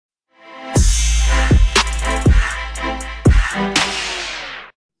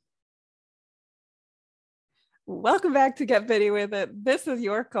Welcome back to Get Bitty With It. This is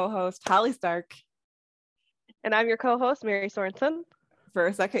your co-host, Holly Stark. And I'm your co-host, Mary Sorensen. For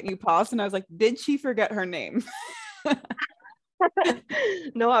a second, you paused and I was like, did she forget her name?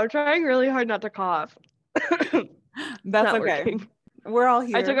 No, I'm trying really hard not to cough. That's okay. Working. We're all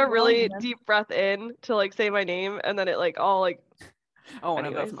here. I took a really deep breath in to say my name and then it one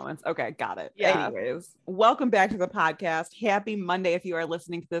of those moments. Okay, got it. Yeah. Anyways, welcome back to the podcast. Happy Monday if you are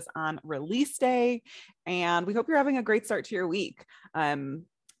listening to this on release day. And we hope you're having a great start to your week.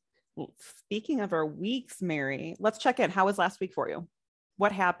 Speaking of our weeks, Mary, let's check in. How was last week for you?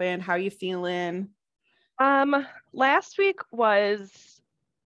 What happened? How are you feeling? Last week was,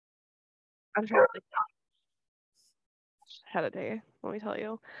 I'm trying to had a day, let me tell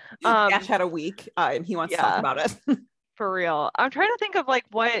you. Ash had a week and he wants to talk about it. For real. I'm trying to think of what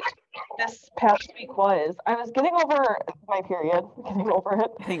this past week was. I was getting over my period. Getting over it.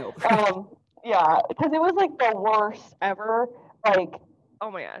 Yeah, because it was the worst ever.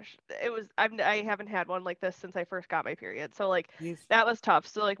 Oh my gosh, it was. I haven't had one like this since I first got my period. So that was tough.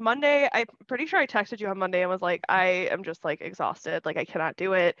 So Monday, I'm pretty sure I texted you on Monday and was like, I am just exhausted. I cannot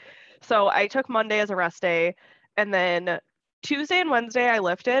do it. So I took Monday as a rest day, and then Tuesday and Wednesday I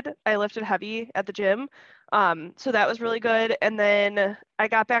lifted heavy at the gym. So that was really good. And then I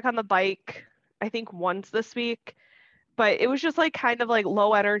got back on the bike, I think once this week, but it was just kind of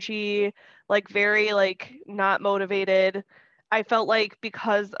low energy, very not motivated. I felt like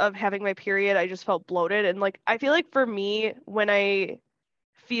because of having my period, I just felt bloated. And I feel like for me, when I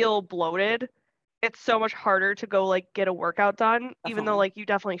feel bloated, it's so much harder to go get a workout done, definitely. Even though you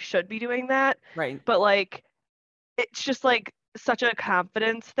definitely should be doing that. Right. But it's just such a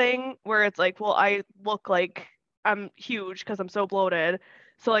confidence thing where it's well, I look like I'm huge because I'm so bloated.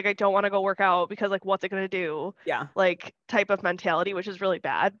 So I don't want to go work out because what's it going to do? Yeah. Type of mentality, which is really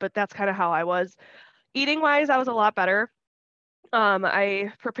bad, but that's kind of how I was. Eating wise, I was a lot better.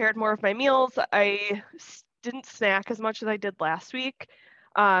 I prepared more of my meals. I didn't snack as much as I did last week.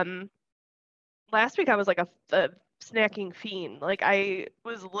 Last week I was a snacking fiend. I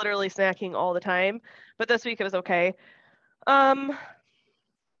was literally snacking all the time, but this week it was okay. Otherwise,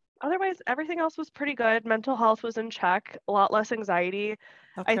 everything else was pretty good. Mental health was in check, a lot less anxiety.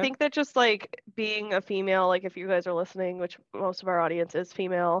 I think that just being a female, if you guys are listening, which most of our audience is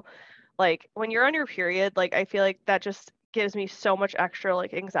female, when you're on your period, I feel like that just gives me so much extra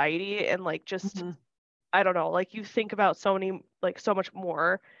anxiety and just, I don't know, you think about so much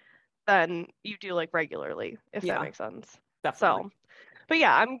more than you do regularly, if that makes sense. Definitely. So, but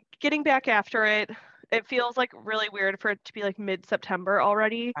yeah, I'm getting back after it. It feels really weird for it to be mid-September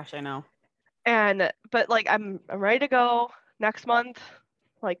already. Gosh, I know. But I'm ready to go next month.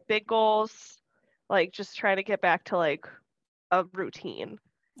 Big goals, just trying to get back to a routine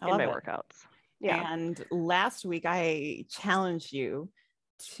in my workouts. Yeah. And last week I challenged you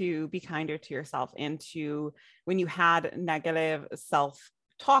to be kinder to yourself and to, when you had negative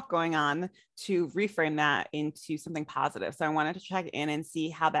self-talk going on, to reframe that into something positive. So I wanted to check in and see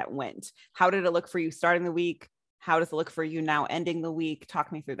how that went. How did it look for you starting the week? How does it look for you now ending the week?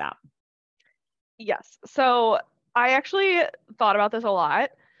 Talk me through that. Yes. So I actually thought about this a lot.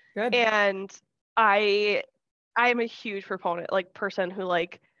 Good. And I'm a huge proponent, person who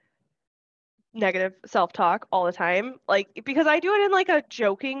negative self-talk all the time, because I do it in a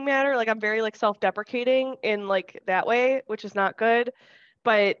joking manner. I'm very self-deprecating in that way, which is not good.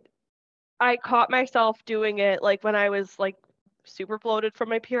 But I caught myself doing it when I was super bloated from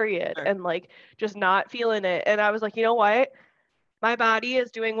my period and just not feeling it. And I was you know what? My body is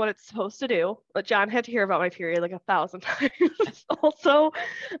doing what it's supposed to do. But John had to hear about my period 1,000 times also.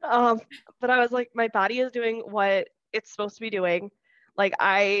 But I was my body is doing what it's supposed to be doing.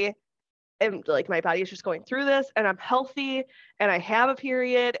 I am my body is just going through this and I'm healthy and I have a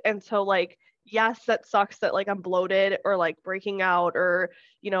period. And so yes, that sucks that I'm bloated or breaking out or,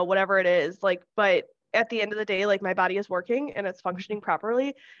 whatever it is. But at the end of the day, my body is working and it's functioning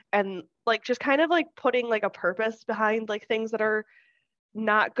properly. And just kind of putting a purpose behind things that are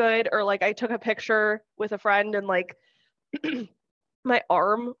not good. Or I took a picture with a friend and my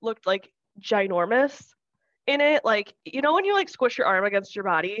arm looked ginormous in it. When you squish your arm against your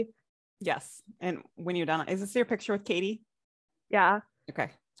body. Yes. And when you're done, is this your picture with Katie? Yeah.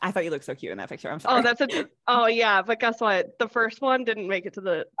 Okay. I thought you looked so cute in that picture. I'm sorry. Oh yeah, but guess what? The first one didn't make it to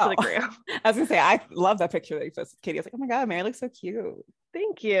the gram. I was gonna say, I love that picture that you posted with Katie. I was oh my God, Mary looks so cute.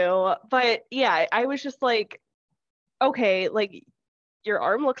 Thank you. But yeah, I was just okay, your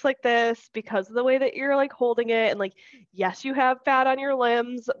arm looks like this because of the way that you're holding it. And yes, you have fat on your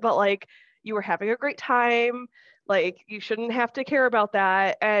limbs, but you were having a great time. Like, you shouldn't have to care about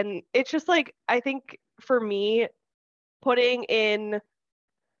that. And it's just like, I think for me, putting in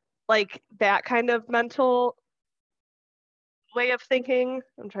like that kind of mental way of thinking,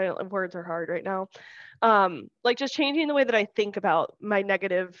 words are hard right now. Like just changing the way that I think about my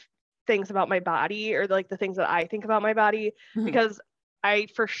negative things about my body, or like the things that I think about my body, because I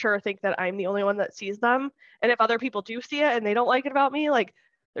for sure think that I'm the only one that sees them. And if other people do see it and they don't like it about me, like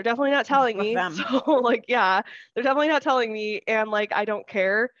they're definitely not telling me. So like, yeah, they're definitely not telling me. And like, I don't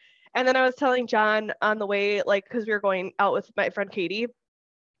care. And then I was telling John on the way, like, cause we were going out with my friend Katie,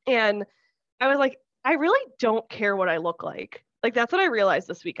 and I was like, I really don't care what I look like. Like, that's what I realized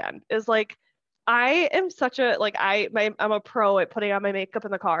this weekend is like, I am such a, like, I'm a pro at putting on my makeup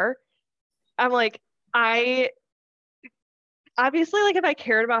in the car. I'm like, obviously, like, if I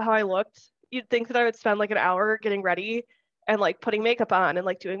cared about how I looked, you'd think that I would spend like an hour getting ready and like putting makeup on and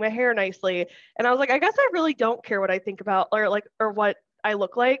like doing my hair nicely. And I was like, I guess I really don't care what I think about, or what I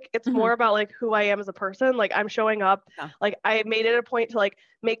look like. It's more about like who I am as a person. Like, I'm showing up. Like, I made it a point to like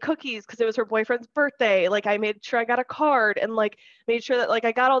make cookies because it was her boyfriend's birthday. Like, I made sure I got a card and like made sure that like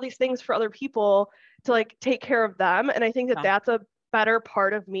I got all these things for other people to like take care of them. And I think that that's a better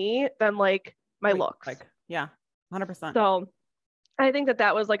part of me than like my looks. Like, yeah, 100%. So I think that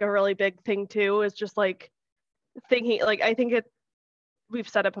that was like a really big thing too, is just like thinking, like, I think we've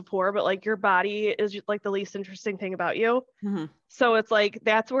said it before, but like your body is just like the least interesting thing about you. So it's like,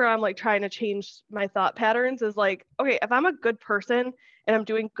 that's where I'm like trying to change my thought patterns, is like, okay, if I'm a good person and I'm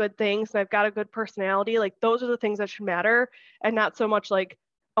doing good things and I've got a good personality, like those are the things that should matter, and not so much like,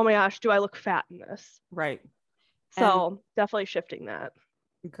 oh my gosh, do I look fat in this? Right. So and definitely shifting that.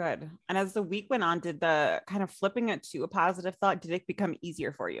 Good. And as the week went on, did the kind of flipping it to a positive thought, did it become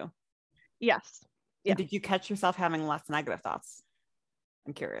easier for you? Yes. Yeah. And did you catch yourself having less negative thoughts?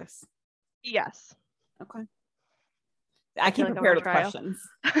 I'm curious. Yes. Okay. I came prepared with questions.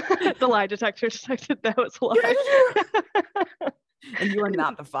 The lie detector detected that was a lie. And you are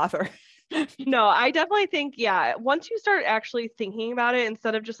not the father. No, I definitely think, yeah, once you start actually thinking about it,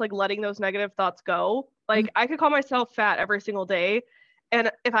 instead of just like letting those negative thoughts go, like I could call myself fat every single day. And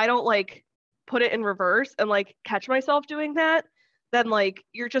if I don't like put it in reverse and like catch myself doing that, then like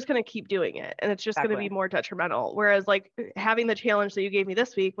you're just going to keep doing it, and it's just going to be more detrimental. Whereas like having the challenge that you gave me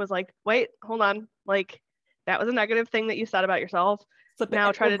this week was like, wait, hold on. Like, that was a negative thing that you said about yourself.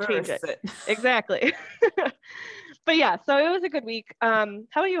 Now try to change it. Exactly. But yeah, so it was a good week. How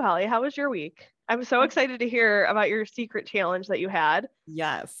about you, Holly? How was your week? I'm so excited to hear about your secret challenge that you had.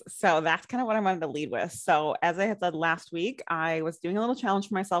 Yes. So that's kind of what I wanted to lead with. So as I had said last week, I was doing a little challenge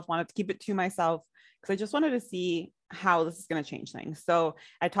for myself, wanted to keep it to myself because I just wanted to see how this is going to change things. So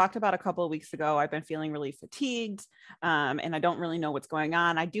I talked about a couple of weeks ago, I've been feeling really fatigued, and I don't really know what's going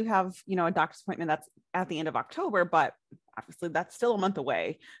on. I do have, a doctor's appointment that's at the end of October, but obviously that's still a month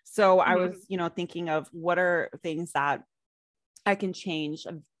away. So I was, thinking of what are things that I can change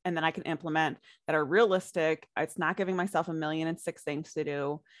and then I can implement that are realistic. It's not giving myself 1,000,006 things to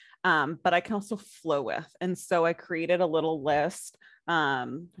do, but I can also flow with. And so I created a little list,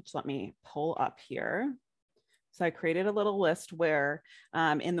 which let me pull up here. So I created a little list where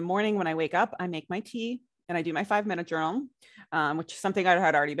in the morning when I wake up, I make my tea and I do my 5-minute journal, which is something I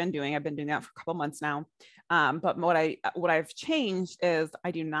had already been doing. I've been doing that for a couple months now. But what I've changed is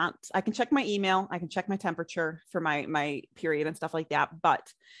I can check my email. I can check my temperature for my period and stuff like that,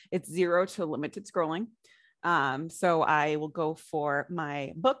 but it's 0 to limited scrolling. So I will go for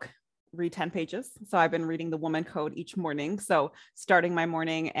my book, read 10 pages. So I've been reading The Woman Code each morning. So starting my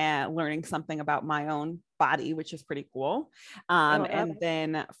morning and learning something about my own body, which is pretty cool. And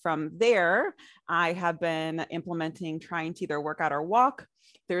then from there, I have been implementing trying to either work out or walk.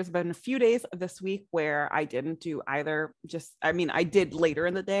 There's been a few days this week where I didn't do either. I did later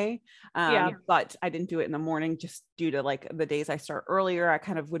in the day, but I didn't do it in the morning just due to like the days I start earlier. I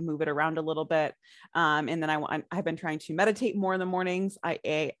kind of would move it around a little bit. And then I've been trying to meditate more in the mornings.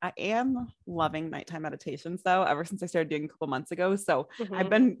 I am loving nighttime meditations though, ever since I started doing a couple months ago. So I've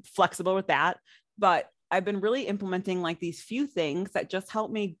been flexible with that, but I've been really implementing like these few things that just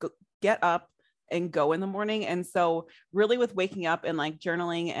help me get up and go in the morning. And so really with waking up and like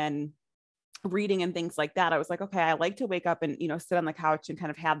journaling and reading and things like that, I was like, okay, I like to wake up and, sit on the couch and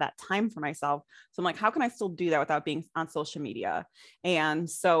kind of have that time for myself. So I'm like, how can I still do that without being on social media? And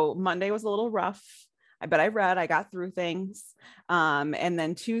so Monday was a little rough. I got through things. And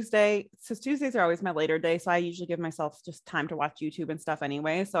then Tuesdays are always my later day. So I usually give myself just time to watch YouTube and stuff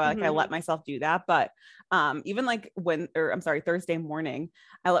anyway. So I let myself do that. But even like Thursday morning,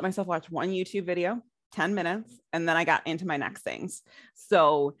 I let myself watch one YouTube video. 10 minutes, and then I got into my next things.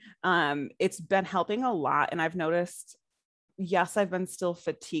 So it's been helping a lot. And I've noticed, yes, I've been still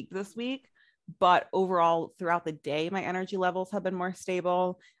fatigued this week, but overall throughout the day, my energy levels have been more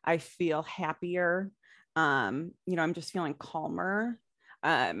stable. I feel happier. I'm just feeling calmer.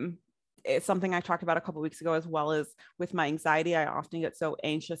 It's something I talked about a couple of weeks ago, as well as with my anxiety. I often get so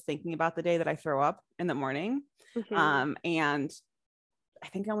anxious thinking about the day that I throw up in the morning. And I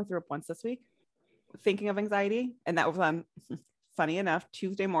think I only threw up once this week thinking of anxiety. And that was on, funny enough,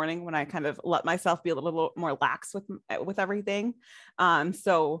 Tuesday morning, when I kind of let myself be a little more lax with everything.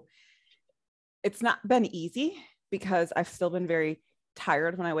 So it's not been easy because I've still been very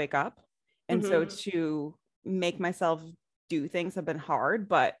tired when I wake up. And so to make myself do things have been hard,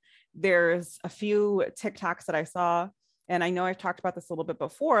 but there's a few TikToks that I saw, and I know I've talked about this a little bit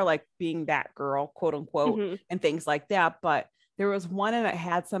before, like being that girl, quote unquote, and things like that. But there was one, and it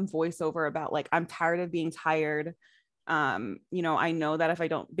had some voiceover about like, I'm tired of being tired. I know that if I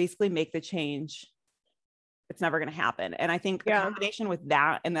don't basically make the change, it's never going to happen. And I think the combination with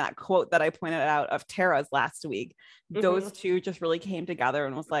that and that quote that I pointed out of Tara's last week, those two just really came together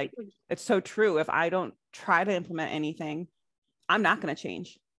and was like, it's so true. If I don't try to implement anything, I'm not going to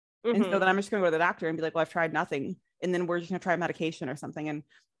change. And so then I'm just going to go to the doctor and be like, well, I've tried nothing. And then we're just going to try medication or something. And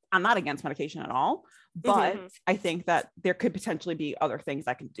I'm not against medication at all, but I think that there could potentially be other things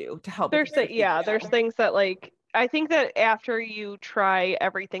I can do to help. There's things that, like, I think that after you try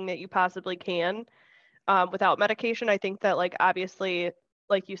everything that you possibly can without medication, I think that, like, obviously,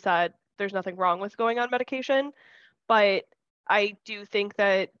 like you said, there's nothing wrong with going on medication, but I do think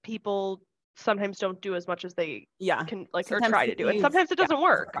that people sometimes don't do as much as they can, like, sometimes, or try to do. And sometimes it doesn't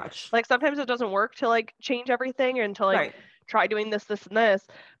work. Like, sometimes it doesn't work to, like, change everything and to, like, try doing this, this, and this.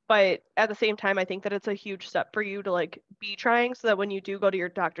 But at the same time, I think that it's a huge step for you to, like, be trying, so that when you do go to your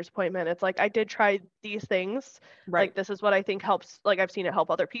doctor's appointment, it's like, I did try these things. Like, this is what I think helps. Like, I've seen it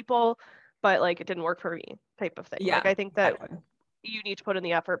help other people, but, like, it didn't work for me, type of thing. Like, I think that you need to put in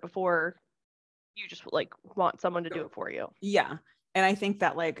the effort before you just, like, want someone to do it for you. Yeah. And I think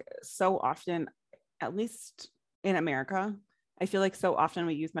that, like, so often, at least in America, I feel like so often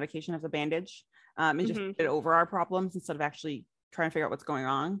we use medication as a bandage and just get over our problems instead of actually trying to figure out what's going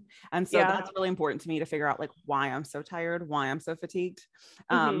on. And so that's really important to me to figure out, like, why I'm so tired, why I'm so fatigued.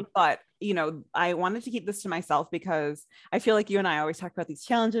 But, I wanted to keep this to myself because I feel like you and I always talk about these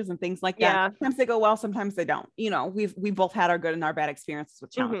challenges and things like that. Sometimes they go well, sometimes they don't. We've both had our good and our bad experiences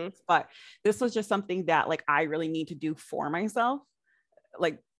with challenges, but this was just something that, like, I really need to do for myself,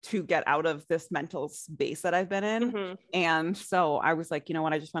 like, to get out of this mental space that I've been in. And so I was like, you know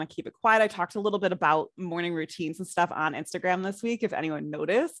what, I just want to keep it quiet. I talked a little bit about morning routines and stuff on Instagram this week, if anyone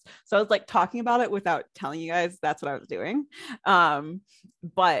noticed. So I was like talking about it without telling you guys that's what I was doing.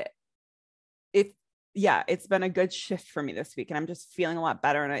 But it's been a good shift for me this week, and I'm just feeling a lot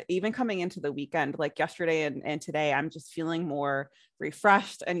better. And even coming into the weekend, like yesterday and today, I'm just feeling more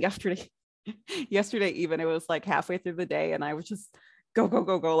refreshed. And yesterday even, it was like halfway through the day and I was just go,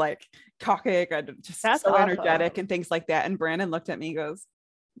 like talking and just so awesome. Energetic and things like that. And Brandon looked at me and goes,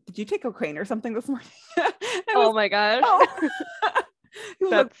 did you take cocaine or something this morning? Oh my gosh. Oh.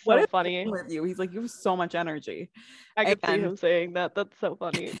 That's like, so funny with you. He's like, you have so much energy. I could see him saying that. That's so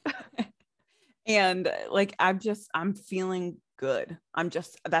funny. And like, I'm feeling good.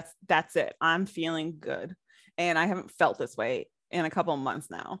 That's it. I'm feeling good. And I haven't felt this way in a couple of months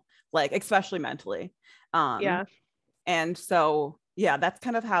now, like, especially mentally. And so, that's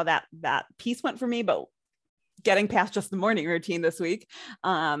kind of how that piece went for me. But getting past just the morning routine this week,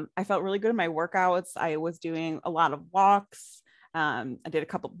 I felt really good in my workouts. I was doing a lot of walks. I did a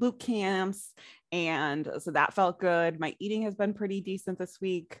couple boot camps, and so that felt good. My eating has been pretty decent this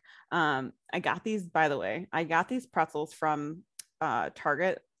week. I got these pretzels from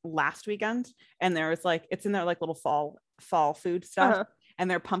Target last weekend, and there was like, it's in their like little fall food stuff,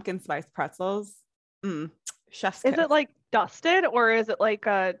 and they're pumpkin spice pretzels. Chef's kiss. Is it like dusted, or is it like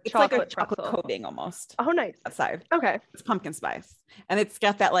a chocolate like a chocolate coating almost? Oh, nice. Outside. Okay. It's pumpkin spice, and it's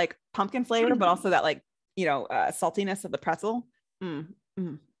got that like pumpkin flavor, but also that like, saltiness of the pretzel.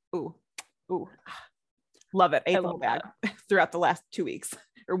 Ooh. Love it. Ate the whole bag throughout the last 2 weeks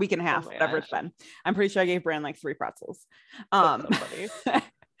or week and a half, whatever it's been. I'm pretty sure I gave Brand like 3 pretzels. That's so funny.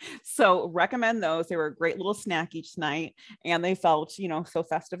 So recommend those. They were a great little snack each night, and they felt, so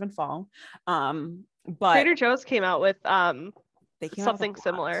festive and fall. But Trader Joe's came out with something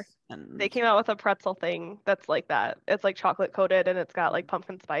similar. They came out with a pretzel thing that's like that. It's like chocolate coated, and it's got like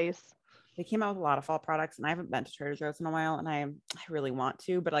pumpkin spice. They came out with a lot of fall products, and I haven't been to Trader Joe's in a while, and I really want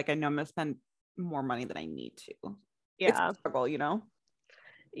to, but like, I know I'm gonna spend more money than I need to. Yeah. It's a struggle,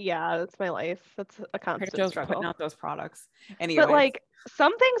 Yeah, that's my life. That's a Trader constant Joe's putting struggle. out those products. But Anyways, like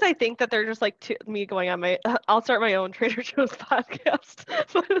some things I think that they're just like me going on my I'll start my own Trader Joe's podcast.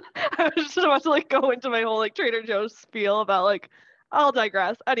 But I was just about to like go into my whole like Trader Joe's spiel about like I'll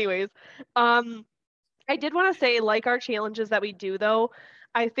digress. Anyways, I did want to say, like our challenges that we do though,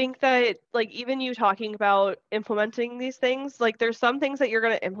 I think that like even you talking about implementing these things, like there's some things that you're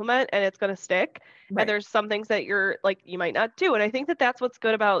going to implement and it's going to stick, and right. there's some things that you're like you might not do. And I think that that's what's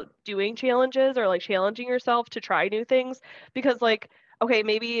good about doing challenges or like challenging yourself to try new things, because like okay,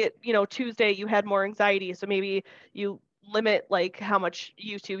 maybe Tuesday you had more anxiety, so maybe you limit like how much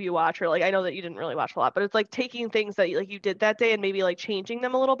YouTube you watch, or like I know that you didn't really watch a lot, but it's like taking things that like you did that day and maybe like changing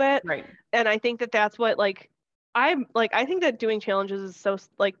them a little bit. Right. And I think that that's what like I think that doing challenges is so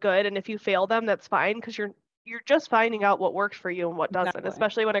like good, and if you fail them that's fine, because you're just finding out what works for you and what doesn't, Exactly.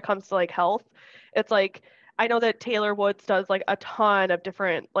 especially when it comes to like health. It's like I know that Taylor Woods does like a ton of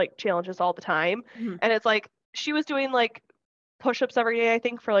different like challenges all the time, Mhm. and it's like she was doing like push-ups every day I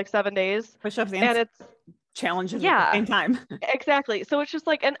think for like 7 days, Push-ups and and it's challenges at the yeah, same time. exactly. So it's just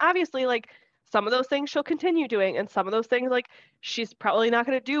like, and obviously, like some of those things she'll continue doing, and some of those things, like she's probably not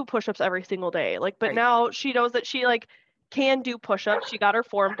going to do push-ups every single day. Like, but Right. now she knows that she like can do push-ups. She got her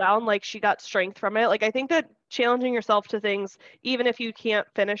form down, like she got strength from it. Like, I think that challenging yourself to things, even if you can't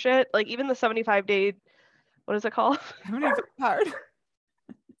finish it, like even the 75-day, what is it called? 75 hard.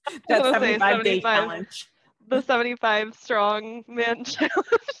 I'm That gonna say 75-day 75, challenge. the 75 strong man challenge.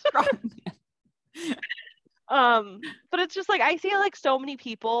 But it's just like I see like so many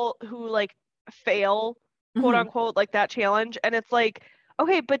people who like fail, quote Mhm. unquote, like that challenge. And it's like,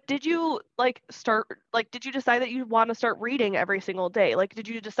 okay, but did you like start like did you decide that you want to start reading every single day? Like did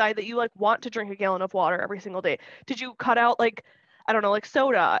you decide that you like want to drink a gallon of water every single day? Did you cut out like I don't know, like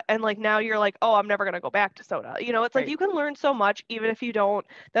soda, and like now you're like, oh, I'm never gonna go back to soda. It's like Right. you can learn so much even if you don't.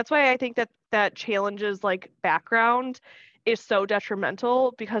 That's why I think that that challenges like background is so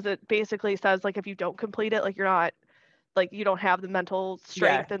detrimental, because it basically says like if you don't complete it, like you're not like you don't have the mental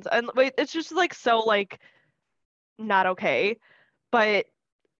Yeah. strength, and wait, it's just like so like not okay. But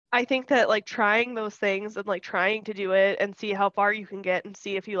I think that like trying those things and like trying to do it and see how far you can get and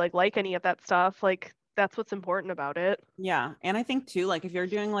see if you like any of that stuff, like that's what's important about it. Yeah. And I think too, like if you're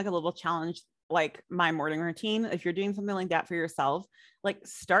doing like a little challenge, like my morning routine, if you're doing something like that for yourself, like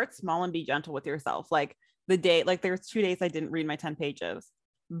start small and be gentle with yourself. Like the day, like there's 2 days I didn't read my 10 pages,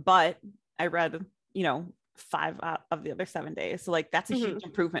 but I read, 5 out of the other 7 days. So like that's a huge Hmm.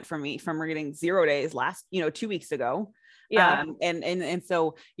 improvement for me from reading 0 days last, 2 weeks ago. Yeah. And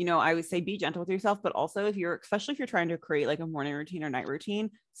so, I would say be gentle with yourself, but also especially if you're trying to create like a morning routine or night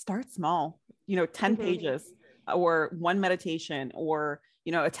routine, start small, 10 Hmm. pages or one meditation or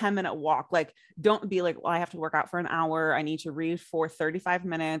a 10-minute walk. Like don't be like, well, I have to work out for an hour, I need to read for 35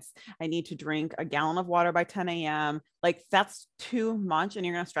 minutes, I need to drink a gallon of water by 10 a.m. Like that's too much and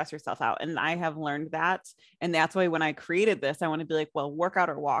you're going to stress yourself out. And I have learned that. And that's why when I created this, I want to be like, well, work out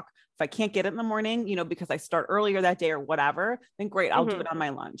or walk. If I can't get it in the morning, because I start earlier that day or whatever, then great, I'll do Hmm. it on my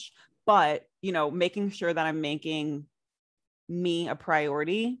lunch. But making sure that I'm making me a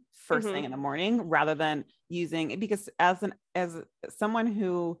priority first Hmm. thing in the morning rather than using it, because as someone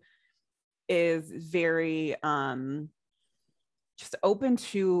who is very just open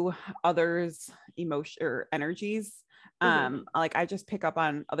to others emotion or energies, Hmm. like I just pick up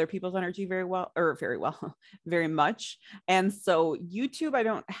on other people's energy very well very much. And so YouTube, I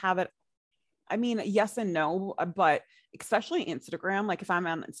don't have it. I mean, yes and no, but especially Instagram, like if I'm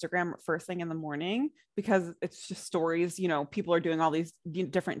on Instagram first thing in the morning, because it's just stories, people are doing all these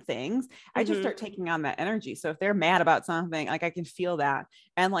different things, I just Hmm. start taking on that energy. So if they're mad about something, like I can feel that.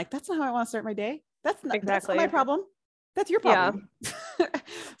 And like, that's not how I want to start my day. That's not my Exactly. problem. That's your Yeah. problem.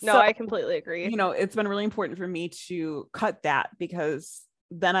 No, So, I completely agree. it's been really important for me to cut that, because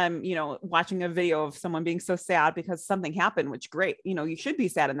then I'm, watching a video of someone being so sad because something happened, which great, you should be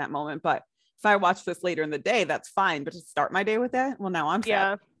sad in that moment. But if I watch this later in the day, that's fine. But to start my day with that, well, now I'm sad.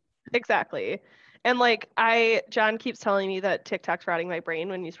 Yeah. Exactly. And like John keeps telling me that TikTok's rotting my brain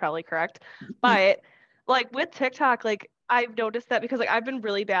when he's probably correct. But like with TikTok, like I've noticed that because like I've been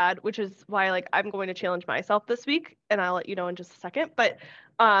really bad, which is why like I'm going to challenge myself this week, and I'll let you know in just a second. But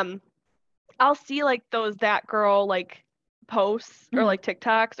um I'll see like those that girl like posts or Mhm. like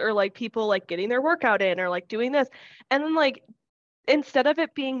TikToks or like people like getting their workout in or like doing this. And then like instead of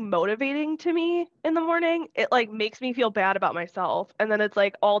it being motivating to me in the morning, it like makes me feel bad about myself. And then it's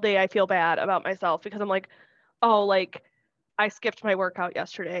like all day I feel bad about myself because I'm like, oh, like I skipped my workout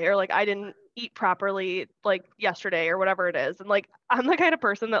yesterday, or like I didn't eat properly like yesterday or whatever it is. And like I'm the kind of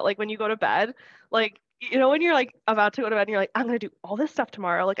person that like when you go to bed, like you know, when you're like about to go to bed and you're like, I'm going to do all this stuff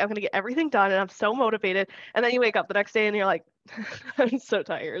tomorrow. Like I'm going to get everything done and I'm so motivated. And then you wake up the next day and you're like, I'm so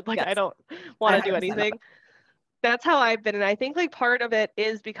tired. Like I Yes, don't I want to do 100% know anything. that. That's how I've been. And I think like part of it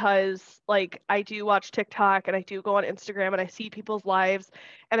is because like I do watch TikTok and I do go on Instagram and I see people's lives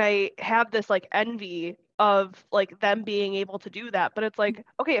and I have this like envy of like them being able to do that. But it's like,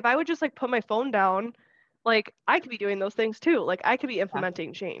 okay, if I would just like put my phone down, like I could be doing those things too. Like I could be Yeah,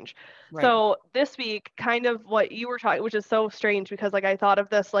 implementing change. right. So this week, kind of what you were talking, which is so strange because like I thought of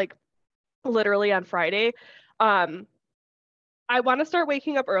this like literally on Friday. Um, I want to start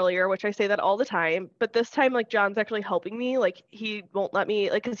waking up earlier, which I say that all the time, but this time like John's actually helping me. Like he won't let me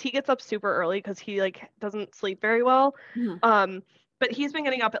like cuz he gets up super early cuz he like doesn't sleep very well. Mhm. Um but he's been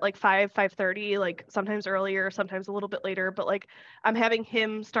getting up at like 5:30, like sometimes earlier, sometimes a little bit later, but like I'm having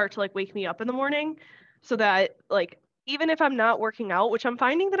him start to like wake me up in the morning so that like even if I'm not working out, which I'm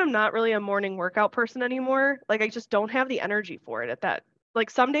finding that I'm not really a morning workout person anymore, like I just don't have the energy for it at that. Like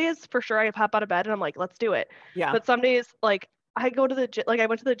some days for sure I pop out of bed and I'm like, let's do it. Yeah. But some days like I go to the gym, like I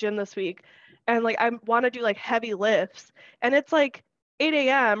went to the gym this week and like I want to do like heavy lifts and it's like 8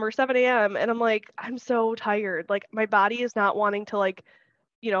 a.m. or 7 a.m. and I'm like, I'm so tired. Like my body is not wanting to like,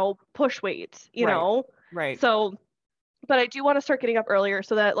 push weight, Right. Right. So, but I do want to start getting up earlier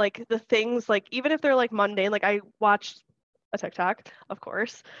so that like the things like, even if they're like mundane, like I watched a TikTok, of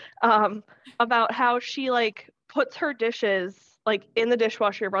course, um, about how she like puts her dishes like in the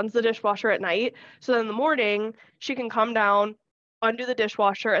dishwasher, runs the dishwasher at night. So then in the morning she can come down, undo the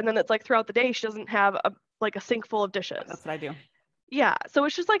dishwasher, and then it's like throughout the day she doesn't have a sink full of dishes. That's what I do. Yeah, so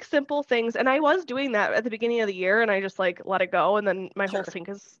it's just like simple things. And I was doing that at the beginning of the year and I just like let it go and then my whole Sure. sink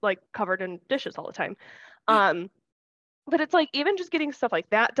is like covered in dishes all the time. Um, but it's like even just getting stuff like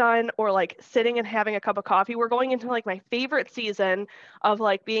that done or like sitting and having a cup of coffee. We're going into like my favorite season of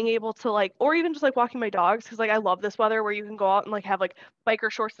like being able to like, or even just like walking my dogs because like I love this weather where you can go out and like have like biker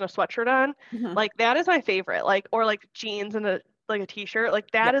shorts and a sweatshirt on. Mhm. Like that is my favorite. Like or like jeans and a t-shirt. Like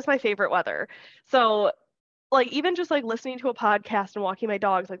Yeah. that is my favorite weather. So like even just like listening to a podcast and walking my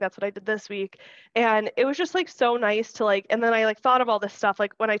dogs, like that's what I did this week. And it was just like so nice to like, and then I like thought of all this stuff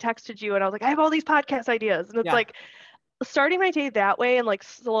like when I texted you and I was like, I have all these podcast ideas. And it's Yeah. like starting my day that way and like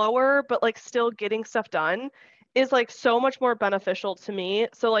slower, but like still getting stuff done is like so much more beneficial to me.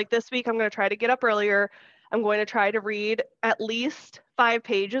 So like this week I'm going to try to get up earlier. I'm going to try to read at least 5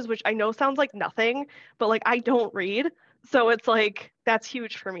 pages, which I know sounds like nothing, but like I don't read. So it's like that's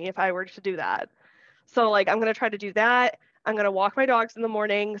huge for me if I were to do that. So like I'm gonna try to do that. I'm gonna walk my dogs in the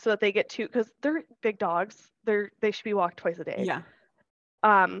morning so that they get to because they're big dogs. They should be walked twice a day. Yeah.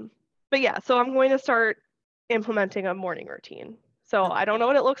 Um, but yeah, so I'm going to start implementing a morning routine. So I I like don't it. know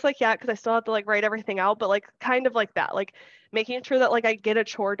what it looks like yet because I still have to like write everything out, but like kind of like that, like making sure that like I get a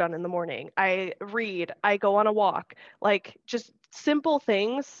chore done in the morning. I read, I go on a walk, like just simple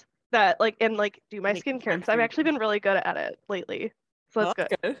things that like and like do my Making skincare time because I've for actually you. been really good at it lately. So Well,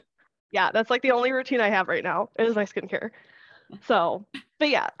 that's that's good. good. Yeah, that's like the only routine I have right now is my skincare. So, but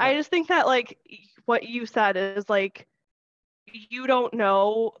yeah, Love I just think that like what you said is like you don't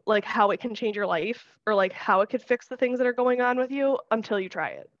know like how it can change your life or like how it could fix the things that are going on with you until you try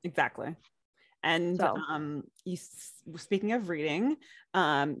it. it. Exactly. And So, speaking of reading,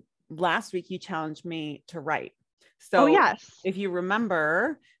 last week you challenged me to write. oh So yes. if you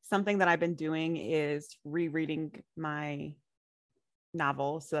remember, something that I've been doing is rereading my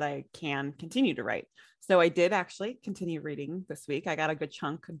novel so that I can continue to write. So I did actually continue reading this week. I got a good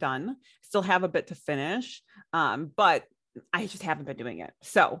chunk done. Still have a bit to finish, but I just haven't been doing it.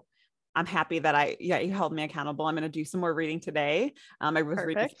 So I'm happy that you held me accountable. I'm going to do some more reading today. I was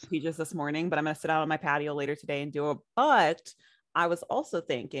reading a Perfect. few pages this morning, but I'm going to sit out on my patio later today and do it. But I was also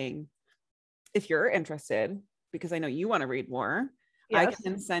thinking, if you're interested, because I know you want to read more, I Yes.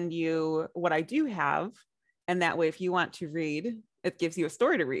 can send you what I do have. And that way, if you want to read, it gives you a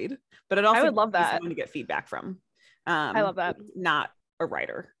story to read, but it I also would gives love you that. someone to get feedback from. I love that. Not a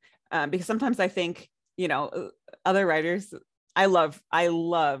writer. Because sometimes I think, other writers, I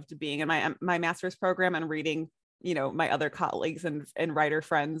loved being in my master's program and reading, my other colleagues and writer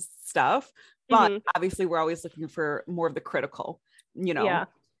friends stuff. But Mhm. obviously we're always looking for more of the critical, Yeah.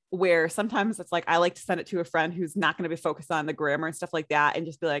 where sometimes it's like I like to send it to a friend who's not going to be focused on the grammar and stuff like that and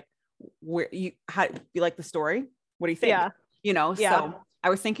just be like, how do you like the story? What do you think? Yeah. Yeah. So I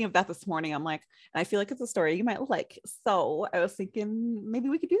was thinking of that this morning. I'm like, and I feel like it's a story you might like. So I was thinking maybe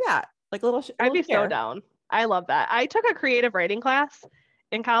we could do that, like a little, I'd be so share. down. I love that. I took a creative writing class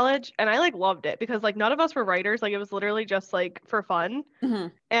in college and I like loved it because like none of us were writers. Like it was literally just like for fun.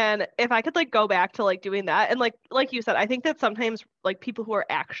 Mhm. And if I could like go back to like doing that and like you said, I think that sometimes like people who are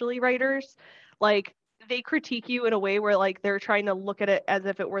actually writers, like they critique you in a way where like they're trying to look at it as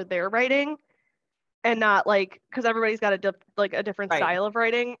if it were their writing and not like, because everybody's got a different Right. style of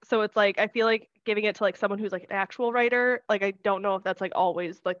writing. So it's like I feel like giving it to like someone who's like an actual writer, like I don't know if that's like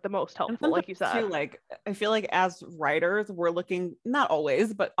always like the most helpful, like you said. Too, like I feel like as writers, we're looking, not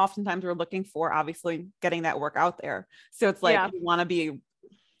always, but oftentimes we're looking for obviously getting that work out there. So it's like you want to be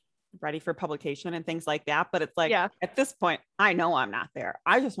ready for publication and things like that, but it's like at this point I know I'm not there.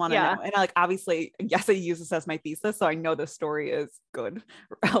 I just want to know, and like obviously yes, I use this as my thesis, so I know the story is good,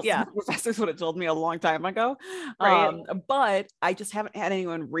 or else professors would have told me a long time ago, but I just haven't had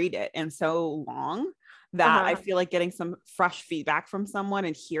anyone read it in so long that I feel like getting some fresh feedback from someone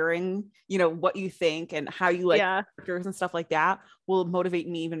and hearing, you know, what you think and how you like characters and stuff like that will motivate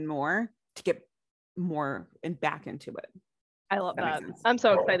me even more to get more and back into it. I love that. I'm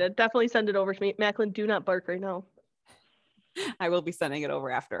so excited. Definitely send it over to me. Macklin, do not bark right now. I will be sending it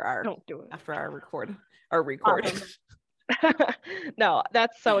over after our record. No,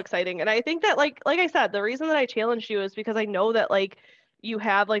 that's so exciting. And I think that like I said, the reason that I challenged you is because I know that like you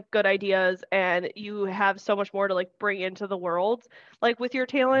have like good ideas and you have so much more to like bring into the world, like with your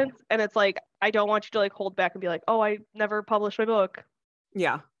talents. And it's like, I don't want you to like hold back and be like, oh, I never published my book.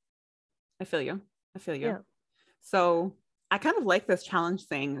 Yeah. I feel you. Yeah. So I kind of like this challenge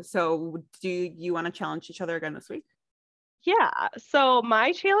thing. So do you want to challenge each other again this week? Yeah. So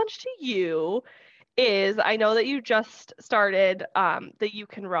my challenge to you is, I know that you just started the You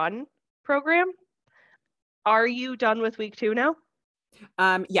Can Run program. Are you done with week 2 now?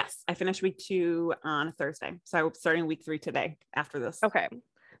 Yes, I finished week 2 on Thursday. So I'm starting week 3 today after this. Okay.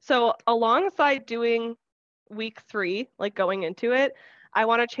 So alongside doing week 3, like going into it, I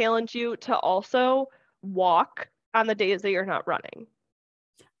want to challenge you to also walk on the days that you're not running.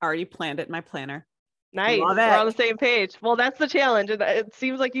 Already planned it in my planner. Nice. We're on the same page. Well, that's the challenge. And it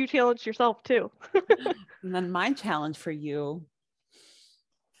seems like you challenged yourself too. And then my challenge for you.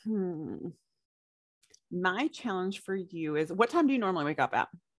 My challenge for you is, what time do you normally wake up at?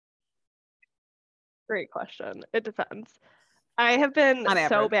 Great question. It depends. I have been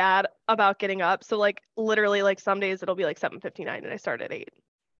so bad about getting up. So like literally like some days it'll be like 7:59 and I start at 8.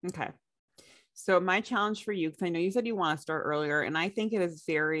 Okay. So my challenge for you, because I know you said you want to start earlier, and I think it is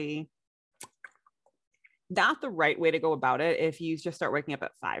very not the right way to go about it if you just start waking up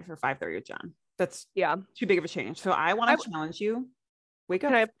at 5 or 5:30 with John. That's too big of a change. So I want to challenge you. Wake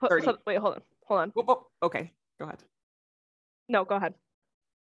up. Wait, hold on. Okay, go ahead. No, go ahead.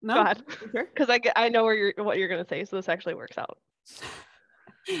 No, go ahead. Because I know what you're gonna say, so this actually works out.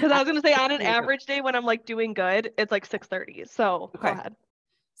 Because I was gonna say on an average day when I'm like doing good, it's like 6:30. So go ahead.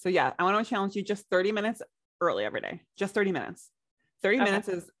 So yeah, I want to challenge you just 30 minutes early every day. Just 30 minutes. 30 minutes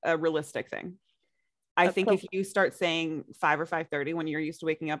is a realistic thing. I think if you start saying 5 or 5:30 when you're used to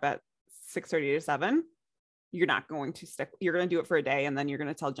waking up at 6:30 to 7, you're not going to stick. You're going to do it for a day, and then you're going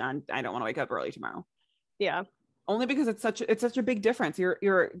to tell John, I don't want to wake up early tomorrow. Yeah. Only because it's such a big difference.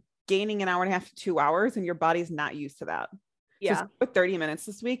 You're gaining an hour and a half to 2 hours, and your body's not used to that. Yeah. So put 30 minutes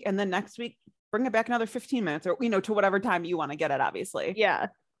this week, and then next week bring it back another 15 minutes, or to whatever time you want to get it. Obviously. Yeah.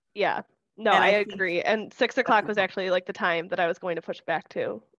 Yeah. No, I agree. And 6 o'clock was actually like the time that I was going to push back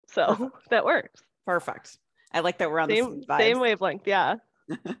to. So that works. Perfect. I like that we're on the same wavelength. Yeah.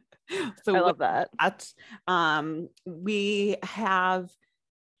 So I love that. We have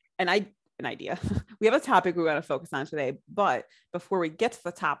an idea. We have a topic we're going to focus on today, but before we get to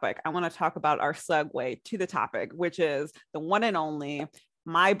the topic, I want to talk about our segue to the topic, which is the one and only,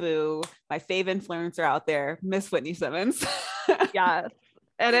 my boo, my fave influencer out there, Miss Whitney Simmons. Yes.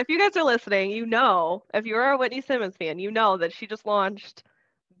 And if you guys are listening, if you're a Whitney Simmons fan, you know that she just launched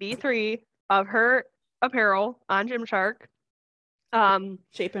V3 of her apparel on Gymshark.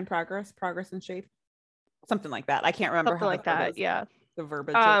 Shape in progress in shape, something like that. I can't remember something like that. Yeah, the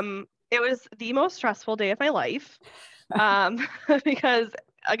verbiage. It was the most stressful day of my life, because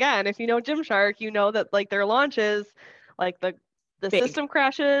again, if you know Gymshark, you know that like their launches, like the system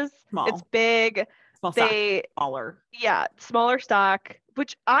crashes. Small. It's big. Smaller. Yeah, smaller stock.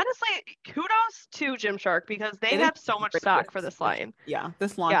 Which honestly, kudos to Gymshark because they have so much stock for this line. Yeah,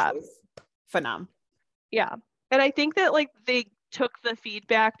 this launch was phenomenal. Yeah, and I think that like they took the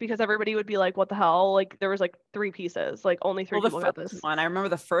feedback because everybody would be like, what the hell? Like there was like 3 pieces, like only 3 people got this one. I remember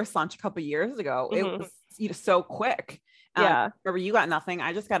the first launch a couple years ago. Mm-hmm. It was so quick. Yeah. Remember you got nothing.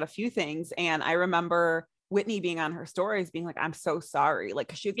 I just got a few things. And I remember Whitney being on her stories being like, I'm so sorry.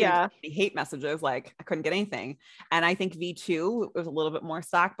 Like she was getting hate messages. Like I couldn't get anything. And I think V2 was a little bit more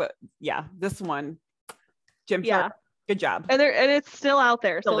stock, but yeah, this one, Gymshark Good job. And it's still out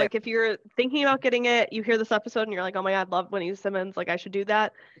there. Still So there. like if you're thinking about getting it, you hear this episode and you're like, oh my God, love Winnie Simmons. Like I should do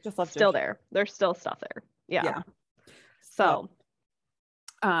that. Just love Still Joe. there. There's still stuff there. Yeah. Yeah. So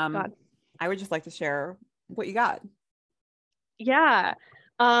I would just like to share what you got. Yeah.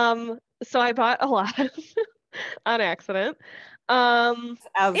 So I bought a lot on accident. And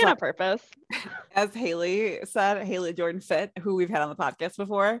on purpose. As Haley said, Haley Jordan Fit, who we've had on the podcast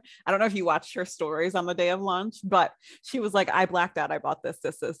before. I don't know if you watched her stories on the day of launch, but she was like, I blacked out. I bought this.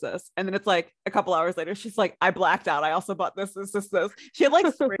 And then it's like a couple hours later, she's like, I blacked out. I also bought this. She had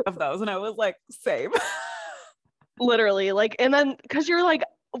like 3 of those. And I was like, same. Literally, like, and then because you're like,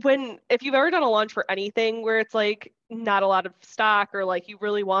 if you've ever done a launch for anything where it's like not a lot of stock or like you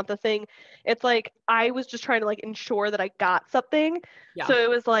really want the thing, it's like I was just trying to like ensure that I got something. Yeah. So it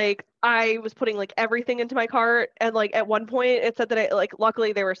was like I was putting like everything into my cart, and like at one point it said that I like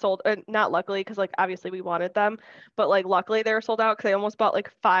luckily they were sold, not luckily because like obviously we wanted them, but like luckily they were sold out because I almost bought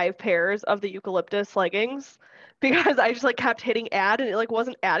like 5 pairs of the eucalyptus leggings because I just like kept hitting add and it like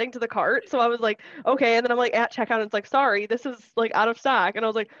wasn't adding to the cart. So I was like, okay. And then I'm like at checkout and it's like, sorry, this is like out of stock. And I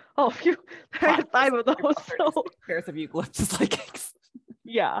was like, oh, phew, I had 5 of those. So pairs of eucalyptus leggings.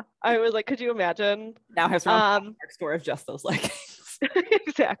 Yeah. I was like, could you imagine? Now has her own store of just those leggings.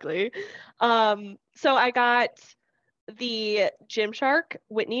 Exactly. So I got the Gymshark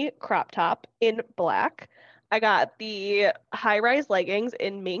Whitney crop top in black. I got the high-rise leggings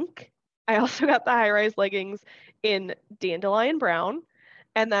in mink. I also got the high-rise leggings in dandelion brown.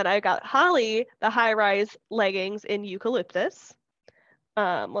 And then I got Holly the high-rise leggings in eucalyptus.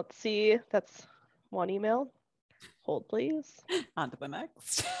 Let's see. That's one email. Hold, please. On to the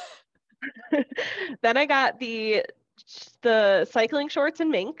next. Then I got the cycling shorts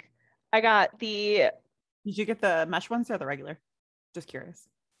in mink. I got the... Did you get the mesh ones or the regular? Just curious.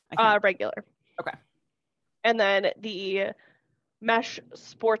 Regular. Okay. And then the mesh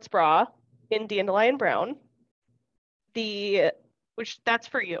sports bra in dandelion brown. Which that's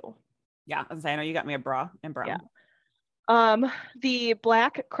for you. Yeah, as I know you got me a bra in brown. Yeah. The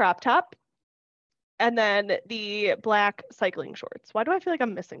black crop top, and then the black cycling shorts. Why do I feel like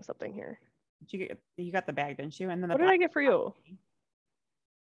I'm missing something here? You got the bag, didn't you? And then what did I get for you?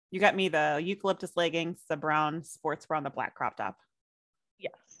 You got me the eucalyptus leggings, the brown sports bra, and the black crop top.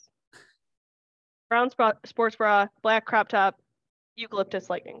 Yes. Brown sports bra, black crop top, eucalyptus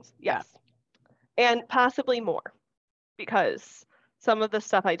leggings. Yes. Yeah. And possibly more, because some of the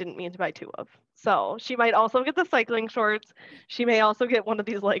stuff I didn't mean to buy 2 of. So she might also get the cycling shorts. She may also get one of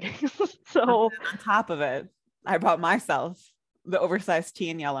these leggings. So on top of it, I bought myself the oversized tee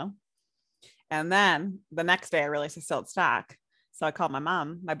in yellow. And then the next day I realized I still had stock. So I called my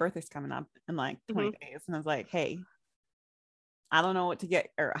mom. My birthday's coming up in like 20 days. And I was like, hey, I don't know what to get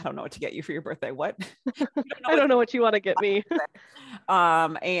you for your birthday. What? I don't know what you want to get me.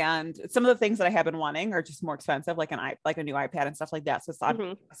 And some of the things that I have been wanting are just more expensive, like a new iPad and stuff like that. So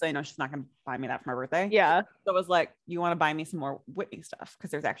I know she's not going to buy me that for my birthday. Yeah. So I was like, you want to buy me some more Whitney stuff?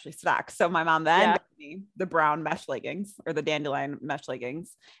 Because there's actually stock. So my mom then got me the brown mesh leggings or the dandelion mesh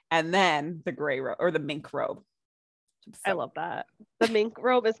leggings, and then the gray robe or the mink robe. So I love that. The mink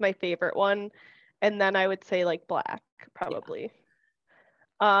robe is my favorite one. And then I would say like black, probably. Yeah.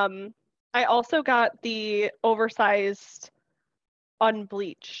 I also got the oversized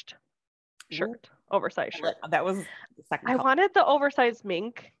unbleached shirt. Oversized shirt. That was the second I wanted the oversized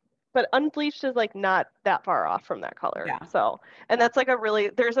mink, but unbleached is like not that far off from that color. Yeah. So, and that's like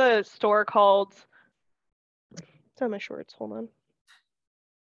there's a store called, it's on my shorts, hold on.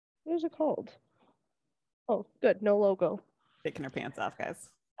 What is it called? Oh, good, no logo. Taking her pants off, guys.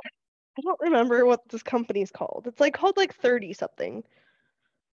 I don't remember what this company's called. It's like called like 30 something.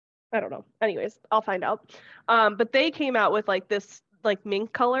 I don't know. Anyways, I'll find out. But they came out with like this like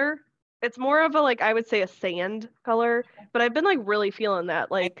mink color. It's more of a like I would say a sand color, but I've been like really feeling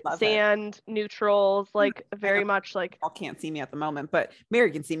that like sand neutrals, like very much like. Y'all can't see me at the moment, but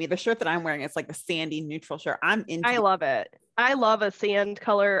Mary can see me. The shirt that I'm wearing, it's like a sandy neutral shirt. I love it. I love a sand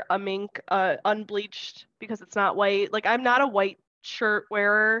color, a mink, unbleached because it's not white. Like I'm not a white shirt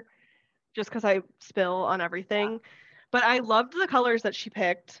wearer, just because I spill on everything. Yeah. But I loved the colors that she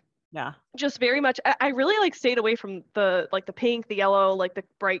picked. Yeah. Just very much. I really like stayed away from the pink, the yellow, like the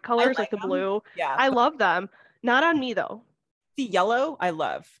bright colors, like the blue. Yeah. I love them. Not on me though. The yellow I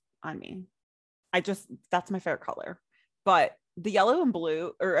love on me. That's my favorite color. But the yellow and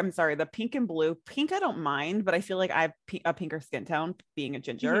blue, or I'm sorry, the pink and blue. Pink I don't mind, but I feel like I have a pinker skin tone being a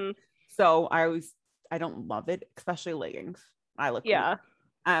ginger. Mm-hmm. So I don't love it, especially leggings. I look weird.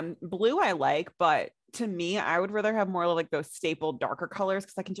 Blue I like, but to me, I would rather have more like those staple darker colors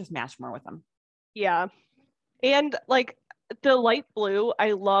because I can just match more with them. Yeah. And like the light blue,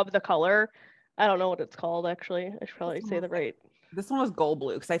 I love the color. I don't know what it's called actually. I should probably say the right. This one was gold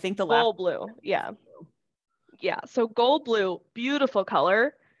blue because I think the last Gold blue. Yeah. Yeah. So gold blue, beautiful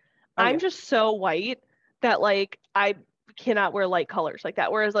color. Oh I'm yeah. just so white that like I cannot wear light colors like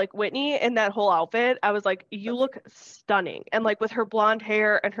that. Whereas like Whitney in that whole outfit, I was like, you look stunning. And like with her blonde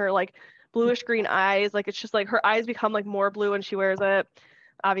hair and her like bluish green eyes, like it's just like her eyes become like more blue when she wears it.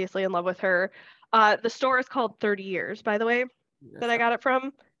 Obviously in love with her. The store is called 30 Years, by the way, that I got it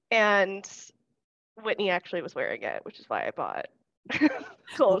from. And Whitney actually was wearing it, which is why I bought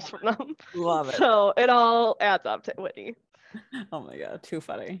clothes from them. Love it. So it all adds up to Whitney. Oh my God, too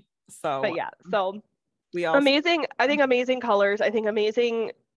funny. So But yeah, so we also amazing. I think amazing colors. I think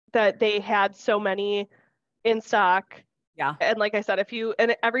amazing that they had so many in stock. yeah. And like I said,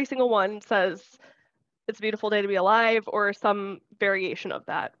 and every single one says it's a beautiful day to be alive or some variation of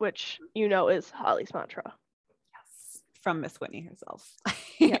that, which is Holly's mantra. Yes. From Miss Whitney herself.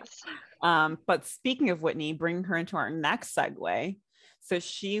 Yes. But speaking of Whitney, bring her into our next segue. So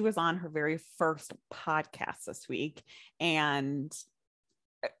she was on her very first podcast this week, and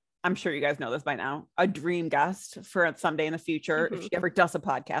I'm sure you guys know this by now, a dream guest for someday in the future if she ever does a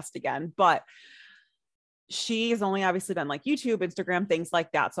podcast again. But she's only obviously done like YouTube, Instagram, things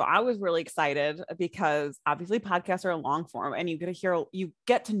like that. So I was really excited because obviously podcasts are a long form and you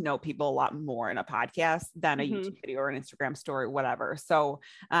get to know people a lot more in a podcast than a YouTube video or an Instagram story, whatever. So,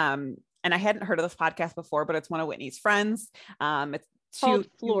 and I hadn't heard of this podcast before, but it's one of Whitney's friends. It's called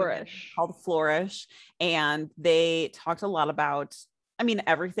Flourish. Called Flourish. And they talked a lot about,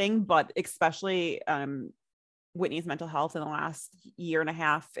 everything, but especially, Whitney's mental health in the last year and a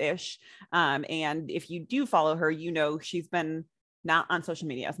half ish. And if you do follow her, she's been not on social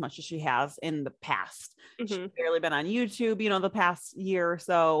media as much as she has in the past. She's barely been on YouTube, the past year or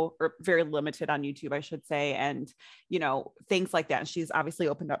so, or very limited on YouTube, I should say. And, things like that. And she's obviously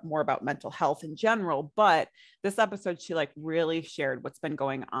opened up more about mental health in general, but this episode, she like really shared what's been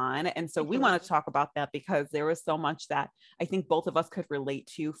going on. And so we want to talk about that because there was so much that I think both of us could relate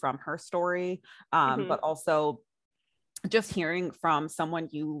to from her story. But also just hearing from someone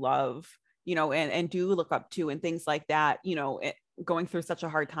you love, and do look up to and things like that, going through such a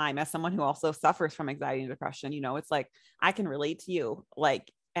hard time as someone who also suffers from anxiety and depression, it's like, I can relate to you, like,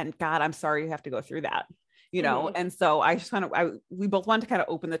 and God, I'm sorry you have to go through that, And so I just we both want to kind of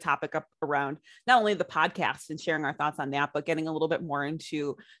open the topic up around not only the podcast and sharing our thoughts on that, but getting a little bit more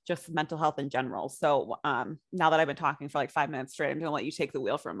into just mental health in general. So now that I've been talking for like 5 minutes straight, I'm going to let you take the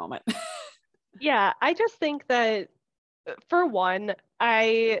wheel for a moment. Yeah, I just think that for one,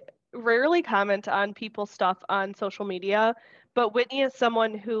 I rarely comment on people's stuff on social media, but Whitney is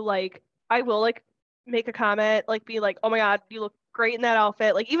someone who like I will like make a comment, like be like, "Oh my God, you look great in that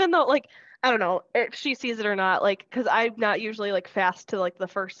outfit." Like even though like I don't know if she sees it or not, like because I'm not usually like fast to like the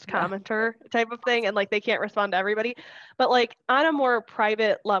first commenter type of thing, and like they can't respond to everybody. But like on a more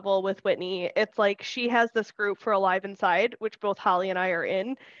private level with Whitney, it's like she has this group for Alive Inside, which both Holly and I are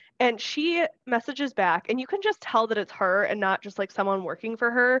in. And she messages back, and you can just tell that it's her and not just like someone working for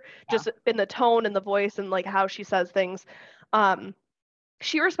her, just in the tone and the voice and like how she says things.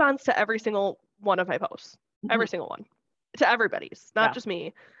 She responds to every single one of my posts, every single one, to everybody's, not just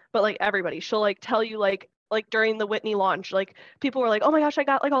me, but like everybody. She'll like tell you like during the Whitney launch, like people were like, "Oh my gosh, I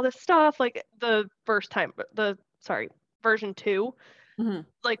got like all this stuff." Like the first time, version 2.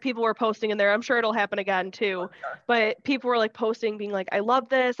 Like people were posting in there. I'm sure it'll happen again too. But people were like posting being like, "I love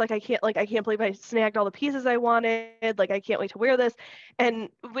this. Like I can't believe I snagged all the pieces I wanted. Like I can't wait to wear this." And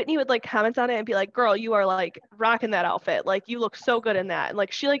Whitney would like comment on it and be like, "Girl, you are like rocking that outfit. Like you look so good in that." And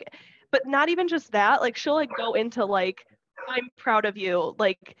like she like but not even just that, like she'll like go into like, "I'm proud of you.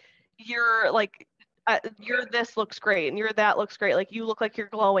 Like you're like your this looks great and your that looks great. Like you look like you're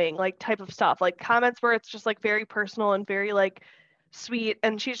glowing," like type of stuff. Like comments where it's just like very personal and very like sweet.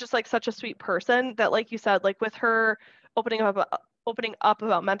 And she's just like such a sweet person that, like you said, like with her opening up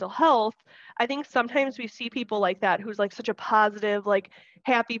about mental health, I think sometimes we see people like that who's like such a positive, like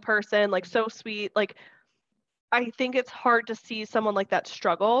happy person, like so sweet. Like I think it's hard to see someone like that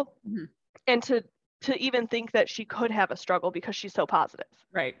struggle and to even think that she could have a struggle because she's so positive.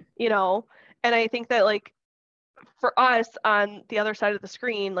 Right. And I think that like for us on the other side of the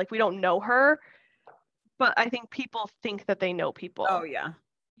screen, like we don't know her, but I think people think that they know people. Oh yeah.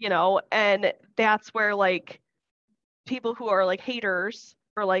 And that's where like people who are like haters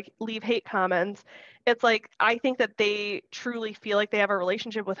or like leave hate comments, it's like I think that they truly feel like they have a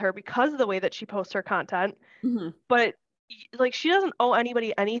relationship with her because of the way that she posts her content. But like she doesn't owe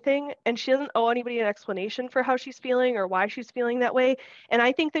anybody anything, and she doesn't owe anybody an explanation for how she's feeling or why she's feeling that way. And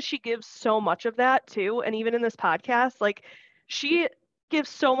I think that she gives so much of that too. And even in this podcast, like she gives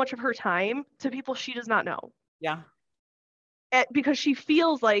so much of her time to people she does not know. Yeah. Because she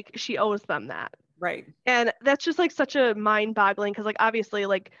feels like she owes them that. Right. And that's just like such a mind-boggling, because like obviously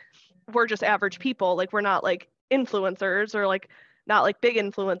like we're just average people, like we're not like influencers or like not like big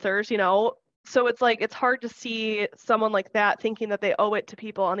influencers, you know. So it's like it's hard to see someone like that thinking that they owe it to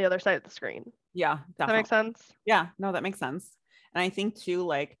people on the other side of the screen. Yeah, Does that definitely. make sense? Yeah, no, that makes sense. And I think too,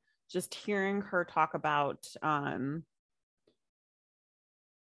 like just hearing her talk about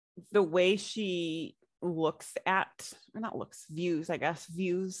the way she looks at, or not looks, views, I guess,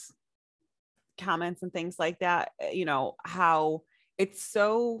 views comments and things like that, you know, how it's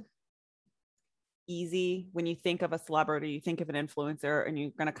so easy when you think of a celebrity, you think of an influencer, and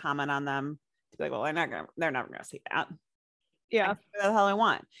you're going to comment on them to be like, well, they're never going to see that. Yeah. That's the hell I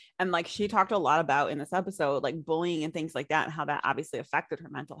want. And like she talked a lot about in this episode, like bullying and things like that, and how that obviously affected her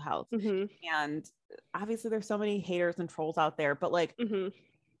mental health. Mm-hmm. And obviously there's so many haters and trolls out there, but like Mm-hmm.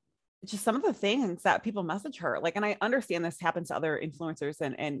 just some of the things that people message her, like, and I understand this happens to other influencers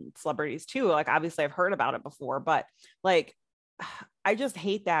and celebrities too. Like, obviously I've heard about it before, but like, I just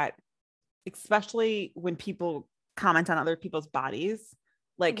hate that, especially when people comment on other people's bodies.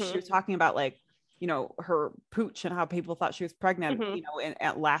 Like she was talking about like, you know, her pooch and how people thought she was pregnant, you know,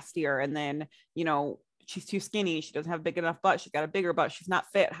 at last year. And then, you know, she's too skinny. She doesn't have a big enough butt. She's got a bigger butt. She's not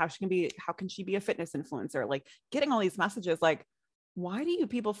fit. How can she be a fitness influencer? Like getting all these messages, like, why do you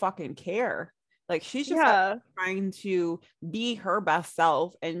people fucking care? Like she's just like, trying to be her best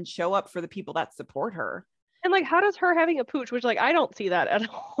self and show up for the people that support her. And like, how does her having a pooch, which like I don't see that at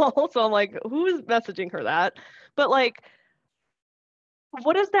all. So I'm like, who is messaging her that? But like,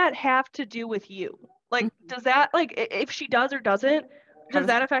 what does that have to do with you? Like, does that, like, if she does or doesn't, does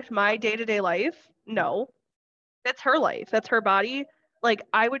that affect my day-to-day life? No. That's her life. That's her body. Like,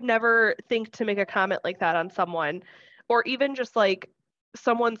 I would never think to make a comment like that on someone. Or even just like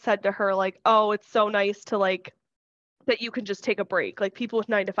someone said to her, like, oh, it's so nice to like that you can just take a break. Like people with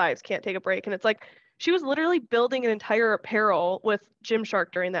 9 to 5s can't take a break. And it's like she was literally building an entire apparel with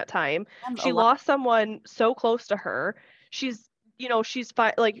Gymshark during that time. She lost someone so close to her. She's, you know,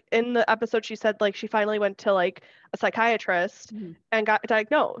 like in the episode she said like she finally went to like a psychiatrist and got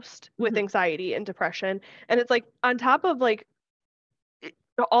diagnosed with anxiety and depression. And it's like on top of like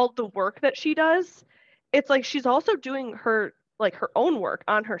all the work that she does, it's like she's also doing her like her own work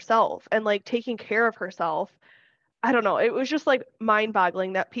on herself and like taking care of herself. I don't know. It was just like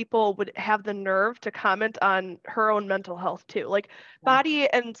mind-boggling that people would have the nerve to comment on her own mental health too. Like body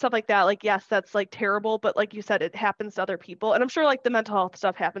and stuff like that. Like, yes, that's like terrible, but like you said, it happens to other people. And I'm sure like the mental health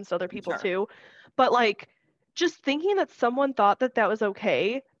stuff happens to other people too. But like just thinking that someone thought that that was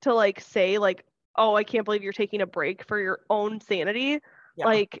okay to like say like, oh, I can't believe you're taking a break for your own sanity.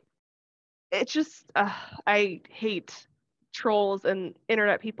 Like it's just, I hate trolls and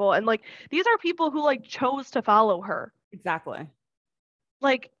internet people. And like these are people who like chose to follow her. Exactly.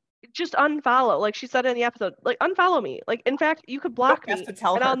 Like just unfollow. Like she said in the episode, like unfollow me. Like in fact, you could block me and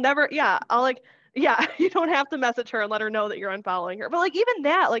I'll never, I'll like, you don't have to message her and let her know that you're unfollowing her. But like even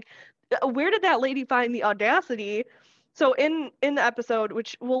that, like where did that lady find the audacity? So in the episode,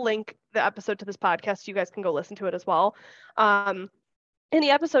 which we'll link the episode to this podcast, so you guys can go listen to it as well. In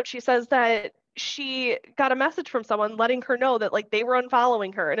the episode, she says that she got a message from someone letting her know that like they were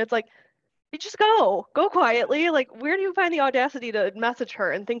unfollowing her. And it's like, you just go quietly. Like, where do you find the audacity to message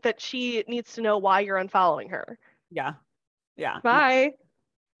her and think that she needs to know why you're unfollowing her? Yeah. Bye.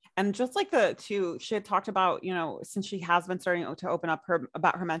 And just like she had talked about, you know, since she has been starting to open up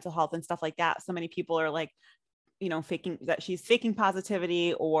about her mental health and stuff like that, so many people are like, you know, she's faking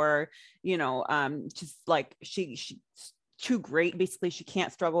positivity, or, you know, just like she's too great. Basically, she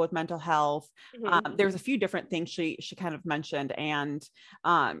can't struggle with mental health. There's a few different things she kind of mentioned. And,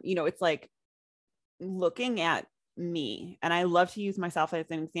 you know, it's like looking at me, and I love to use myself as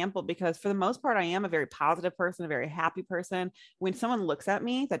an example because for the most part, I am a very positive person, a very happy person. When someone looks at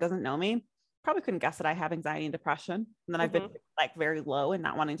me that doesn't know me, probably couldn't guess that I have anxiety and depression. And then I've been like very low and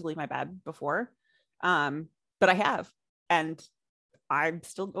not wanting to leave my bed before. But I have, and I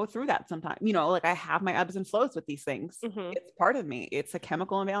still go through that sometimes, you know, like I have my ebbs and flows with these things. It's part of me. It's a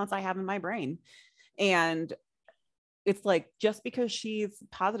chemical imbalance I have in my brain. And it's like, just because she's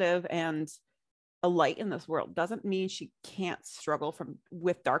positive and a light in this world doesn't mean she can't struggle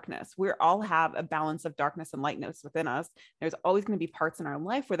with darkness. We all have a balance of darkness and lightness within us. There's always going to be parts in our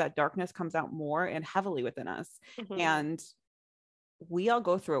life where that darkness comes out more and heavily within us. And we all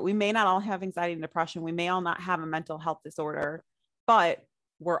go through it. We may not all have anxiety and depression. We may all not have a mental health disorder, but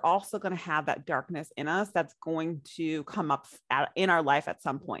we're also going to have that darkness in us that's going to come up in our life at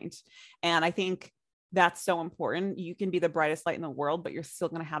some point. And I think that's so important. You can be the brightest light in the world, but you're still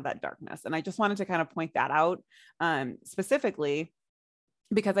going to have that darkness. And I just wanted to kind of point that out specifically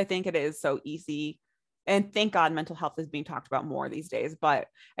because I think it is so easy. And thank God mental health is being talked about more these days. But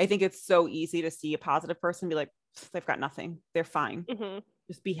I think it's so easy to see a positive person be like, they've got nothing. They're fine.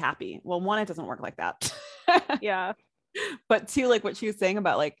 Just be happy. Well, one, it doesn't work like that. Yeah. But two, like what she was saying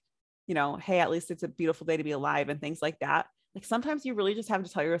about like, you know, hey, at least it's a beautiful day to be alive and things like that. Like sometimes you really just have to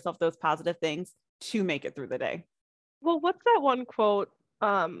tell yourself those positive things to make it through the day. Well, what's that one quote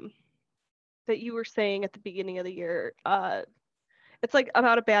that you were saying at the beginning of the year? It's like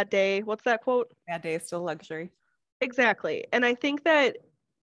about a bad day. What's that quote? Bad day is still luxury. Exactly. And I think that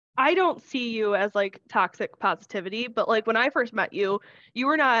I don't see you as like toxic positivity, but like when I first met you, you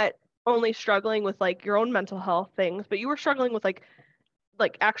were not only struggling with like your own mental health things, but you were struggling with like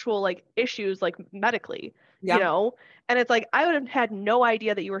actual like issues like medically, Yeah. you know? And it's like I would have had no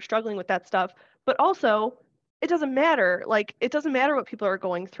idea that you were struggling with that stuff, but also it doesn't matter. Like it doesn't matter what people are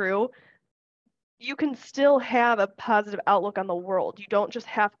going through. You can still have a positive outlook on the world. You don't just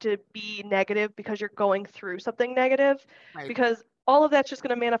have to be negative because you're going through something negative, Right. because all of that's just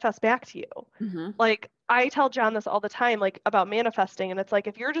going to manifest back to you. Mm-hmm. Like I tell John this all the time, like about manifesting, and it's like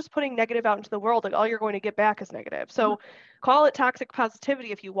if you're just putting negative out into the world, like all you're going to get back is negative. So call it toxic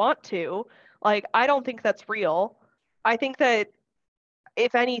positivity if you want to. Like I don't think that's real. I think that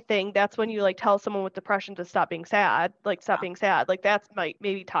if anything, that's when you like tell someone with depression to stop being sad, like stop being sad. Like that's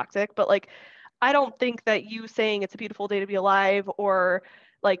maybe toxic, but like I don't think that you saying it's a beautiful day to be alive or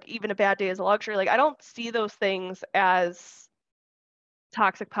like even a bad day is a luxury, like I don't see those things as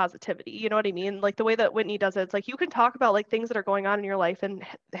toxic positivity. You know what I mean? Like the way that Whitney does it, it's like you can talk about like things that are going on in your life and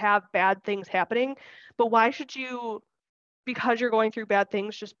have bad things happening, but why should you, because you're going through bad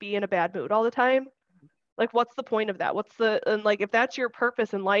things, just be in a bad mood all the time? Like what's the point of that? And like if that's your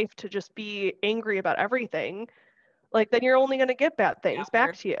purpose in life to just be angry about everything, like then you're only going to get bad things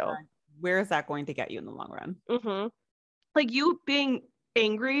back to you. Where is that going to get you in the long run? Like you being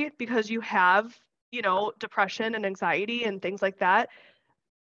angry because you have, you know, depression and anxiety and things like that,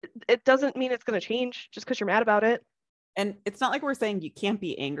 it doesn't mean it's going to change just because you're mad about it. And it's not like we're saying you can't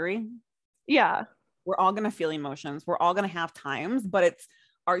be angry. Yeah. We're all going to feel emotions. We're all going to have times, but it's,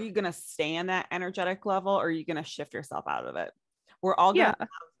 are you going to stay in that energetic level or are you going to shift yourself out of it? We're all going to have,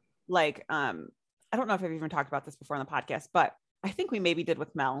 like, I don't know if I've even talked about this before on the podcast, but I think we maybe did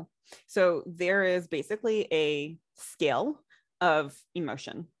with Mel. So there is basically a scale of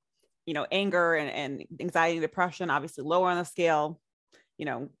emotion, you know, anger and anxiety, depression, obviously lower on the scale, you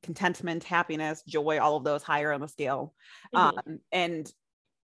know, contentment, happiness, joy, all of those higher on the scale. And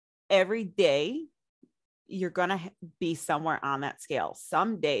every day you're going to be somewhere on that scale.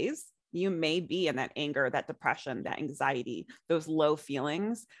 Some days you may be in that anger, that depression, that anxiety, those low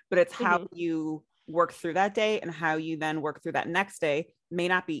feelings, but it's how you work through that day and how you then work through that next day may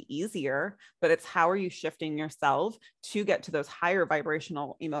not be easier, but it's how are you shifting yourself to get to those higher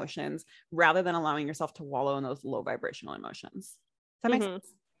vibrational emotions rather than allowing yourself to wallow in those low vibrational emotions. Does that make sense?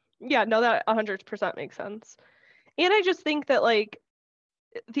 Yeah, no, that 100% makes sense. And I just think that like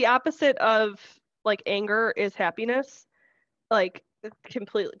the opposite of like anger is happiness, like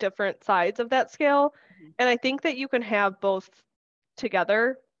completely different sides of that scale. And I think that you can have both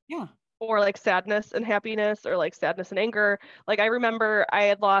together. Yeah. Or like sadness and happiness, or like sadness and anger. Like I remember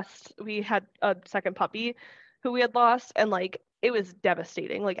we had a second puppy who we had lost, and like it was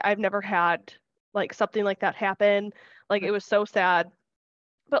devastating. Like I've never had like something like that happen. Like it was so sad.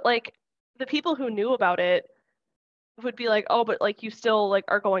 But like the people who knew about it would be like, oh, but like you still like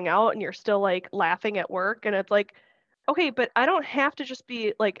are going out and you're still like laughing at work. And it's like, okay, but I don't have to just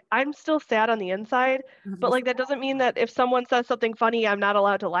be like, I'm still sad on the inside, but like that doesn't mean that if someone says something funny, I'm not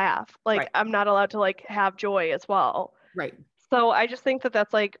allowed to laugh. Like I'm not allowed to like have joy as well. Right. So I just think that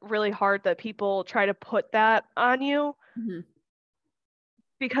that's like really hard that people try to put that on you,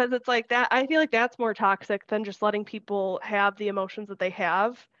 because it's like that. I feel like that's more toxic than just letting people have the emotions that they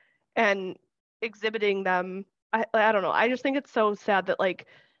have and exhibiting them. I don't know. I just think it's so sad that like,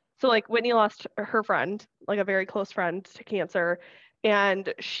 so like Whitney lost her friend, like a very close friend, to cancer,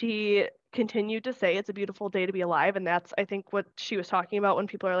 and she continued to say it's a beautiful day to be alive. And that's, I think, what she was talking about when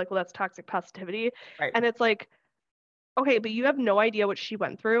people are like, well, that's toxic positivity. Right. And it's like, okay, but you have no idea what she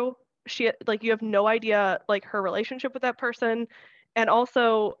went through. You have no idea like her relationship with that person. And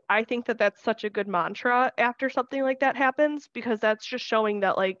also, I think that that's such a good mantra after something like that happens, because that's just showing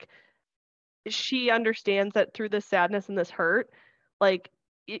that like she understands that through this sadness and this hurt, like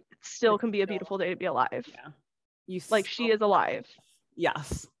it still can be a beautiful day to be alive. Yeah. You Like she is alive.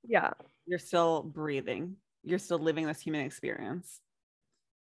 Yes. Yeah. You're still breathing. You're still living this human experience.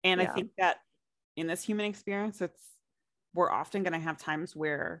 And I think that in this human experience, we're often going to have times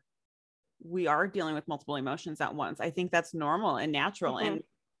where we are dealing with multiple emotions at once. I think that's normal and natural. And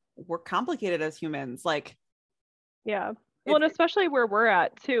we're complicated as humans. Like, yeah. Well, and especially where we're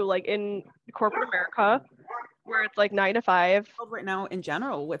at too, like in corporate America, where it's like 9 to 5. Right now, in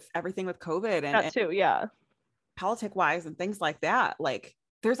general, with everything with COVID and that too, yeah. politic wise and things like that, like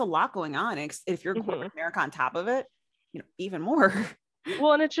there's a lot going on. And if you're corporate America on top of it, even more.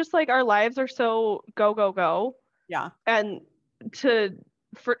 Well, and it's just like our lives are so go, go, go. Yeah. And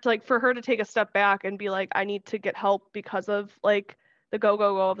for her to take a step back and be like, I need to get help because of like the go,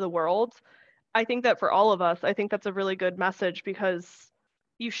 go, go of the world. I think that for all of us, I think that's a really good message, because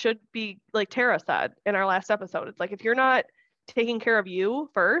you should be, like Tara said in our last episode, it's like, if you're not taking care of you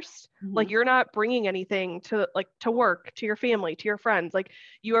first, like you're not bringing anything to work, to your family, to your friends, like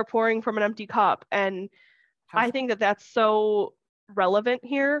you are pouring from an empty cup. And I think that that's so relevant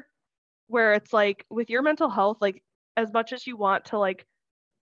here, where it's like with your mental health, like as much as you want to like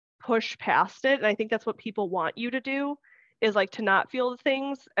push past it, and I think that's what people want you to do, is like to not feel the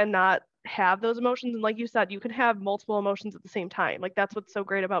things and not have those emotions. And like you said, you can have multiple emotions at the same time. Like that's what's so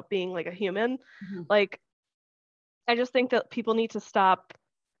great about being like a human. Like I just think that people need to stop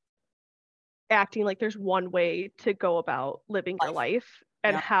acting like there's one way to go about living your life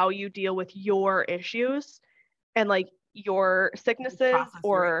and how you deal with your issues and like your sicknesses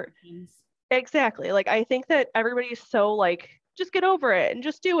or exactly. Like I think that everybody's so like, just get over it and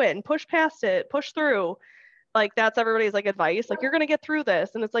just do it and push past it, push through. Like that's everybody's like advice. Like you're going to get through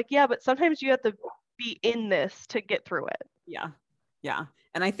this. And it's like, yeah, but sometimes you have to be in this to get through it. Yeah. Yeah.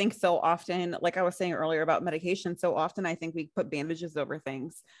 And I think so often, like I was saying earlier about medication, so often I think we put bandages over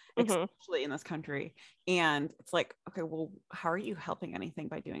things, especially in this country. And it's like, okay, well, how are you helping anything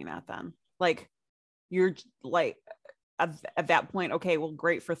by doing that then? Like you're like at that point, okay, well,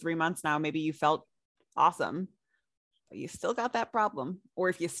 great, for 3 months now, maybe you felt awesome, but you still got that problem. Or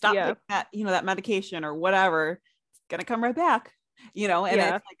if you stop taking that, that medication or whatever, it's gonna come right back,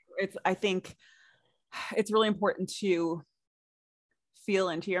 and I think it's really important to feel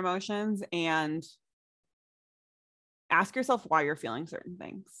into your emotions and ask yourself why you're feeling certain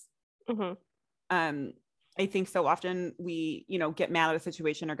things. I think so often we, get mad at a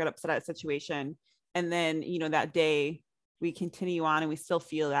situation or get upset at a situation. And then, that day we continue on and we still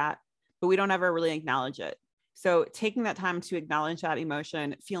feel that, but we don't ever really acknowledge it. So taking that time to acknowledge that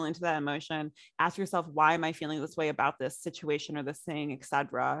emotion, feel into that emotion, ask yourself, why am I feeling this way about this situation or this thing,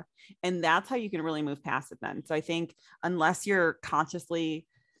 etc. And that's how you can really move past it then. So I think unless you're consciously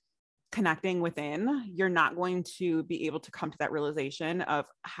connecting within, you're not going to be able to come to that realization of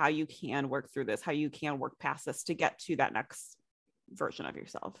how you can work through this, how you can work past this to get to that next version of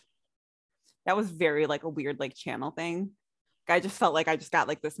yourself. That was very like a weird like channel thing. I just felt like I just got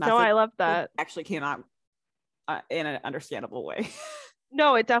like this message. No, I love that. It actually came out in an understandable way.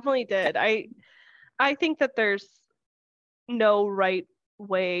 No, it definitely did. I think that there's no right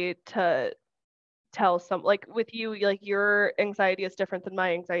way to tell some, like with you, like your anxiety is different than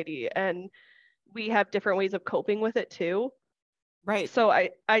my anxiety and we have different ways of coping with it too. Right. So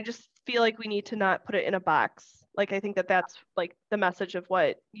I just feel like we need to not put it in a box. Like I think that that's like the message of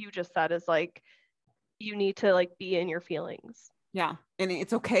what you just said, is like you need to like be in your feelings. Yeah. And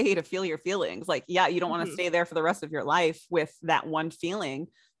it's okay to feel your feelings. Like, yeah, you don't want to stay there for the rest of your life with that one feeling,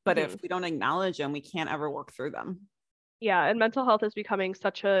 but if we don't acknowledge them, we can't ever work through them. Yeah. And mental health is becoming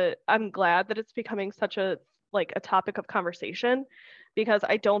I'm glad that it's becoming such a topic of conversation, because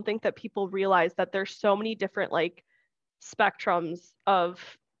I don't think that people realize that there's so many different like spectrums of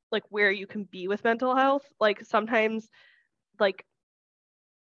like where you can be with mental health. Like sometimes like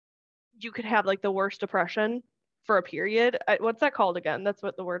you could have like the worst depression for a period. What's that called again? That's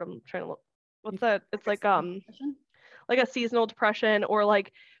what the word I'm trying to look. What's that? It's like a seasonal depression, or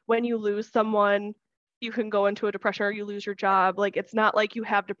like when you lose someone, you can go into a depression, or you lose your job. Like it's not like you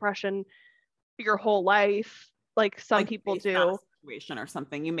have depression your whole life. Like some people do. Situation or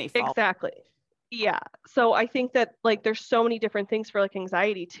something, you may fall. Exactly. Yeah. So I think that like there's so many different things for like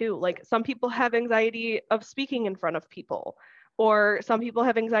anxiety too. Like some people have anxiety of speaking in front of people, or some people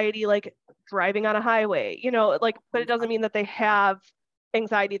have anxiety like driving on a highway, like, but it doesn't mean that they have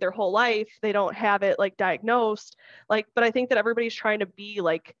anxiety their whole life. They don't have it like diagnosed. Like, but I think that everybody's trying to be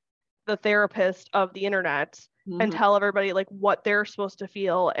like the therapist of the internet and tell everybody like what they're supposed to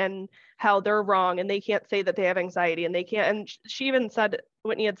feel and how they're wrong, and they can't say that they have anxiety, and they can't. And she even said,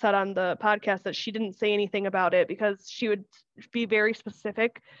 Whitney had said on the podcast that she didn't say anything about it because she would be very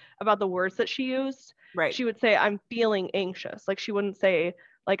specific about the words that she used. Right. She would say, I'm feeling anxious. Like she wouldn't say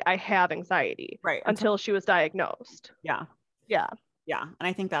like I have anxiety. Right. Until she was diagnosed. Yeah. Yeah. Yeah. And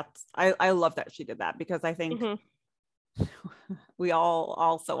I think that's, I love that she did that, because I think we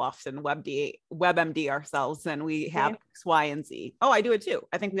all so often WebMD ourselves, and we have X, Y, and Z. Oh, I do it too.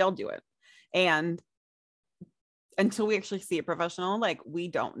 I think we all do it. And until we actually see a professional, like, we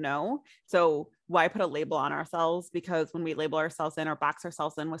don't know. So why put a label on ourselves? Because when we label ourselves in or box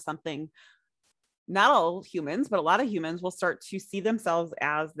ourselves in with something, not all humans, but a lot of humans will start to see themselves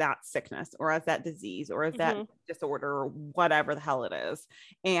as that sickness or as that disease or as that disorder or whatever the hell it is.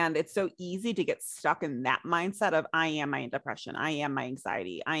 And it's so easy to get stuck in that mindset of, I am my depression, I am my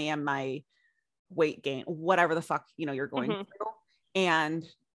anxiety, I am my weight gain, whatever the fuck, you're going through. And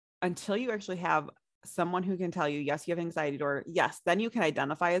until you actually have someone who can tell you, yes, you have anxiety, or yes, then you can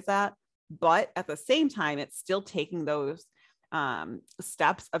identify as that. But at the same time, it's still taking those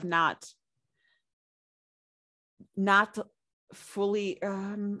steps of not fully,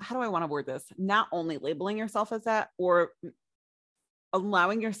 how do I want to word this? Not only labeling yourself as that, or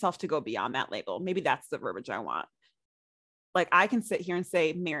allowing yourself to go beyond that label. Maybe that's the verbiage I want. Like, I can sit here and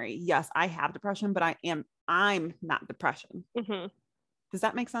say, Mary, yes, I have depression, but I'm not depression. Does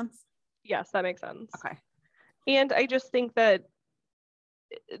that make sense? Yes, that makes sense. Okay. And I just think that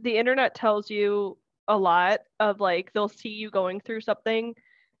the internet tells you a lot of, like, they'll see you going through something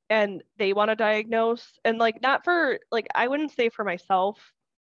and they want to diagnose, and like, not for, like, I wouldn't say for myself,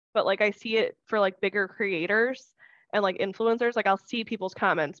 but like I see it for like bigger creators and like influencers. Like, I'll see people's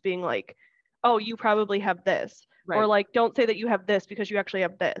comments being like, oh, you probably have this, or like, don't say that you have this because you actually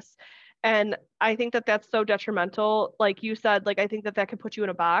have this. And I think that that's so detrimental. Like you said, like, I think that can put you in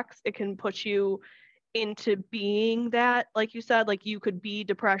a box. It can put you into being that, like you said, like, you could be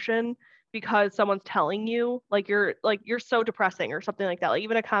depression because someone's telling you like you're so depressing or something like that. Like,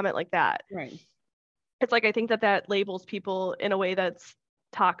 even a comment like that. Right. It's like, I think that labels people in a way that's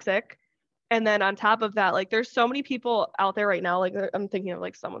toxic. And then on top of that, like, there's so many people out there right now, like, I'm thinking of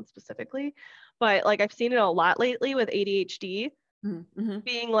like someone specifically, but like, I've seen it a lot lately with ADHD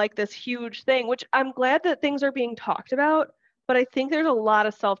being like this huge thing, which I'm glad that things are being talked about, but I think there's a lot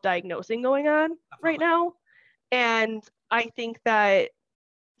of self-diagnosing going on right now. And I think that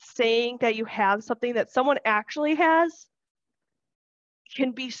saying that you have something that someone actually has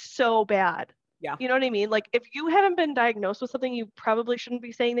can be so bad. Yeah. You know what I mean? Like, if you haven't been diagnosed with something, you probably shouldn't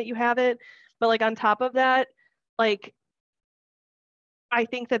be saying that you have it. But like, on top of that, like, I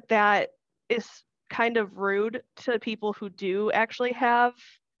think that is kind of rude to people who do actually have,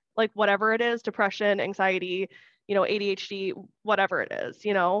 like, whatever it is, depression, anxiety, ADHD, whatever it is,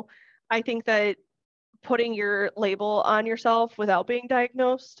 I think that putting your label on yourself without being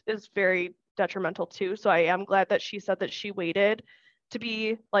diagnosed is very detrimental too. So I am glad that she said that she waited to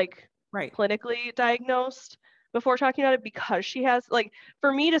be like clinically diagnosed before talking about it, because she has, like,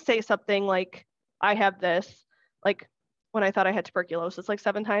 for me to say something like, I have this, like, when I thought I had tuberculosis like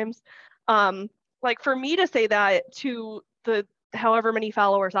 7 times, like, for me to say that to the however many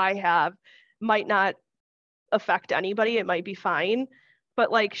followers I have might not affect anybody. It might be fine.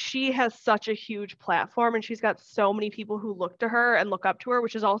 But like, she has such a huge platform and she's got so many people who look to her and look up to her,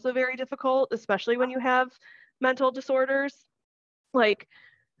 which is also very difficult, especially when you have mental disorders. Like,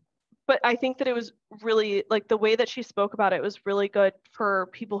 but I think that it was really, like, the way that she spoke about it was really good for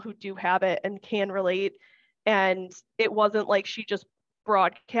people who do have it and can relate. And it wasn't like she just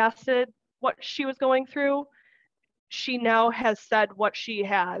broadcasted what she was going through. She now has said what she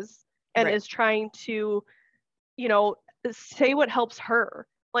has and is trying to, say what helps her.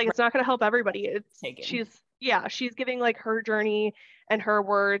 Like, it's not going to help everybody. She's giving like her journey and her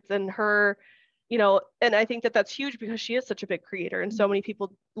words and her, and I think that that's huge because she is such a big creator and so many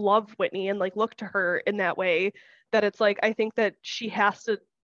people love Whitney and like look to her in that way, that it's like, I think that she has to,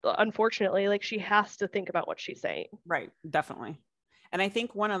 unfortunately, like, she has to think about what she's saying. Right. Definitely. And I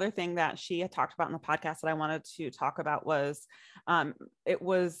think one other thing that she had talked about in the podcast that I wanted to talk about was, it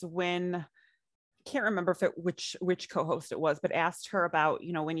was when, can't remember if which co-host it was, but asked her about,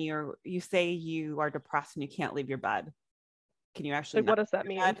 when you say you are depressed and you can't leave your bed, can you actually, like, what does that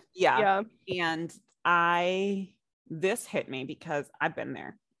mean? Yeah. And this hit me because I've been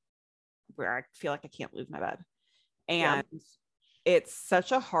there where I feel like I can't leave my bed. And it's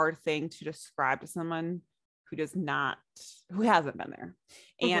such a hard thing to describe to someone who hasn't been there.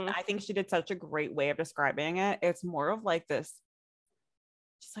 And I think she did such a great way of describing it. It's more of like this,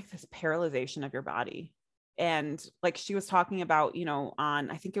 just like this paralyzation of your body. and like she was talking about, you know, on,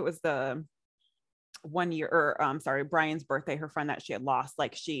 I think it was the 1 year, or sorry, Brian's birthday, her friend that she had lost,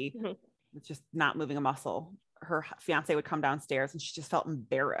 like she Mhm. was just not moving a muscle. Her fiance would come downstairs and she just felt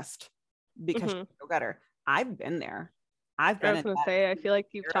embarrassed because she Mhm. could go get her. I've been there. I've I been was in gonna that say, I feel like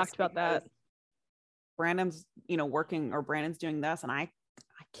you've embarrassed talked about because that. Brandon's, you know, working, or Brandon's doing this, and I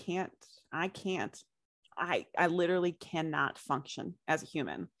can't, I can't, I literally cannot function as a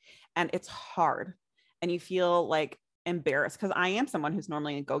human, and it's hard, and you feel like embarrassed because I am someone who's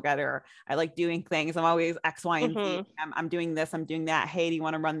normally a go-getter. I like doing things. I'm always X, Y, and Z. Mhm. I'm doing this. I'm doing that. Hey, do you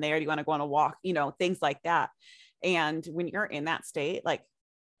want to run there? Do you want to go on a walk? You know, things like that. And when you're in that state, like,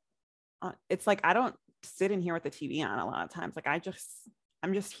 it's like I don't sit in here with the TV on a lot of times. Like I'm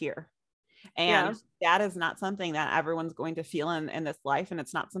just here. Yeah. And that is not something that everyone's going to feel in this life. And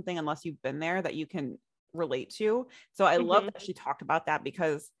it's not something, unless you've been there, that you can relate to. So I love Mhm. that she talked about that,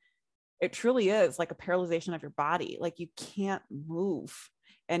 because it truly is like a paralyzation of your body. Like you can't move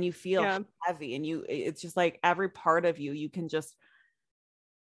and you feel Yeah. heavy, and it's just like every part of you can just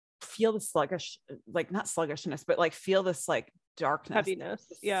feel the sluggish, like not sluggishness, but like feel this like darkness Heaviness.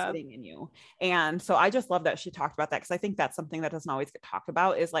 just Yeah. sitting in you. And so I just love that she talked about that, because I think that's something that doesn't always get talked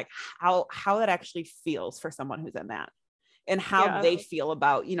about, is like how that actually feels for someone who's in that, and how Yeah. they feel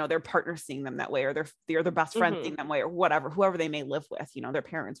about, you know, their partner seeing them that way, or their best friend Mhm. seeing them way, or whatever, whoever they may live with, you know, their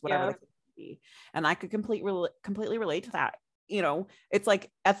parents, whatever Yeah. they could be. And I could completely relate to that. You know, it's like,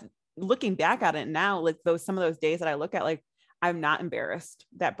 looking back at it now, like some of those days that I look at, like, I'm not embarrassed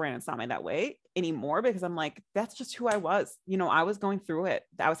that Brandon saw me that way anymore, because I'm like, that's just who I was. You know, I was going through it.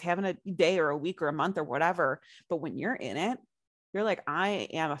 I was having a day or a week or a month or whatever. But when you're in it, you're like, I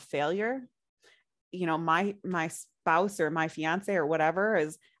am a failure. You know, my spouse or my fiance or whatever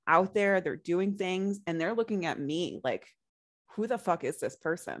is out there, they're doing things, and they're looking at me like, who the fuck is this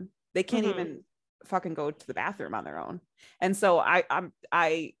person? They can't Mhm. even fucking go to the bathroom on their own. And so I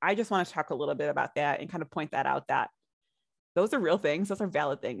just want to talk a little bit about that and kind of point that out, that those are real things. Those are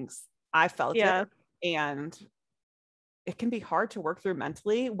valid things. I felt it. Yeah. And it can be hard to work through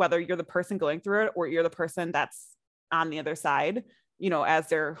mentally, whether you're the person going through it or you're the person that's on the other side, you know, as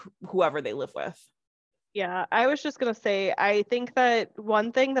they're whoever they live with. Yeah, I was just gonna say, I think that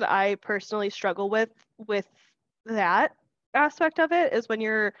one thing that I personally struggle with that aspect of it is when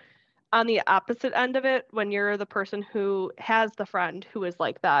you're on the opposite end of it, when you're the person who has the friend who is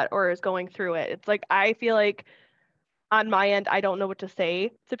like that or is going through it. It's like I feel like on my end, I don't know what to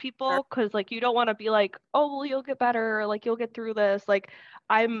say to people because like you don't want to be like, oh, well, you'll get better, or like you'll get through this. Like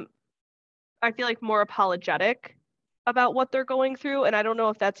I'm I feel like more apologetic about what they're going through. And I don't know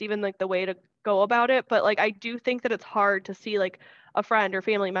if that's even like the way to go about it, but like I do think that it's hard to see like a friend or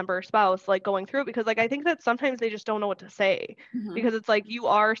family member or spouse like going through it because like I think that sometimes they just don't know what to say Mm-hmm. because it's like you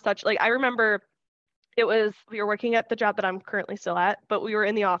are such like I remember it was we were working at the job that I'm currently still at, but we were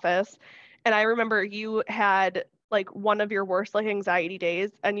in the office and I remember you had like one of your worst like anxiety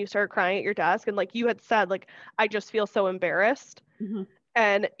days and you started crying at your desk and like you had said like I just feel so embarrassed Mm-hmm.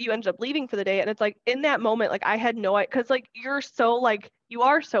 and you ended up leaving for the day and it's like in that moment like I had no idea because like you're so like you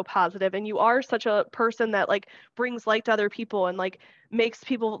are so positive and you are such a person that like brings light to other people and like makes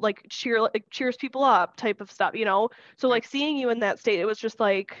people like cheers people up type of stuff, you know. So like seeing you in that state it was just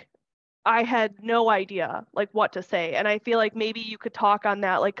like I had no idea like what to say and I feel like maybe you could talk on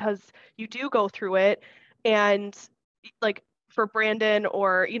that like because you do go through it and like for Brandon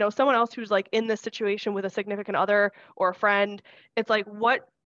or you know someone else who's like in this situation with a significant other or a friend it's like what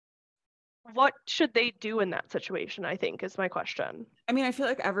should they do in that situation, I think is my question. I mean, I feel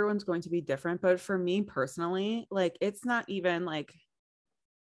like everyone's going to be different, but for me personally, like, it's not even like,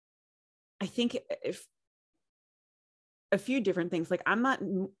 I think if a few different things, like,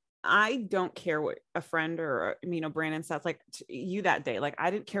 I don't care what a friend or, you know, Brandon says, like, you that day, like, I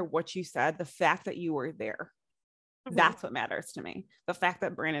didn't care what you said. The fact that you were there, Hmm. that's what matters to me. The fact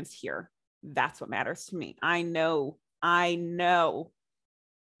that Brandon's here, that's what matters to me. I know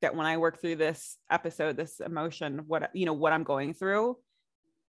that when I work through this episode, this emotion, what, you know, what I'm going through,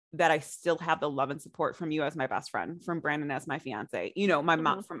 that I still have the love and support from you as my best friend, from Brandon as my fiance, you know, my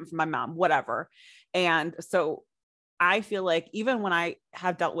mom, Hmm. from my mom, whatever. And so I feel like even when I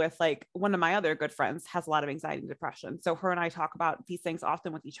have dealt with, like, one of my other good friends has a lot of anxiety and depression. So her and I talk about these things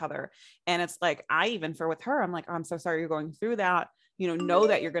often with each other. And it's like, I even for with her, I'm like, oh, I'm so sorry you're going through that, you know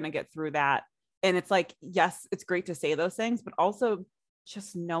that you're going to get through that. And it's like, yes, it's great to say those things, but also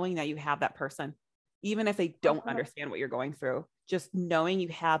just knowing that you have that person, even if they don't Uh-huh. understand what you're going through, just knowing you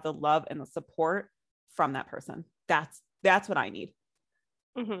have the love and the support from that person. That's what I need.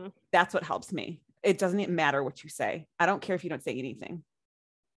 Hmm. That's what helps me. It doesn't even matter what you say. I don't care if you don't say anything.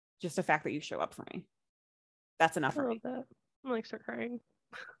 Just the fact that you show up for me. That's enough I for love me. that. I'm like start crying.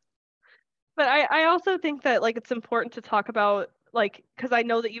 But I also think that like it's important to talk about like because I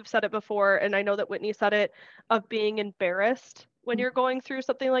know that you've said it before and I know that Whitney said it of being embarrassed when you're going through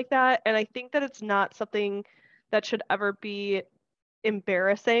something like that. And I think that it's not something that should ever be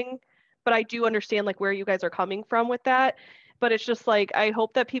embarrassing. But I do understand like where you guys are coming from with that. But it's just like I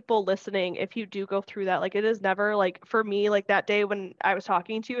hope that people listening, if you do go through that, like it is never like for me, like that day when I was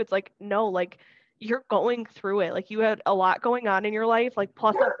talking to you, it's like, no, like you're going through it. Like you had a lot going on in your life, like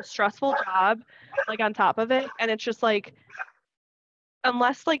plus a stressful job, like on top of it. And it's just like,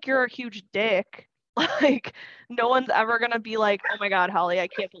 unless like you're a huge dick, like no one's ever gonna be like, oh my God, Holly, I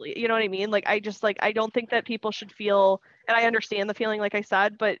can't believe, you know what I mean? Like I just like I don't think that people should feel, and I understand the feeling, like I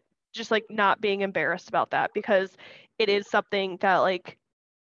said, but just like not being embarrassed about that because it is something that like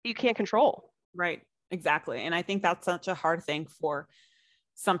you can't control. Right. Exactly. And I think that's such a hard thing for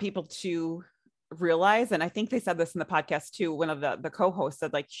some people to realize. And I think they said this in the podcast too. One of the co-hosts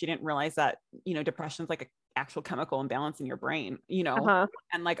said like she didn't realize that, depression is like an actual chemical imbalance in your brain, Uh-huh.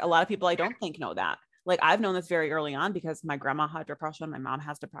 and like a lot of people I don't think know that. Like I've known this very early on because my grandma had depression, my mom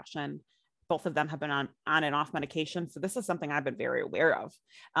has depression. Both of them have been on and off medication. So this is something I've been very aware of.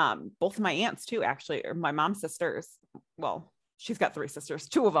 Both of my aunts too, actually, or my mom's sisters. Well, she's got 3 sisters,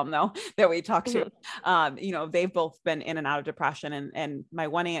 2 of them though, that we talk to. They've both been in and out of depression. And my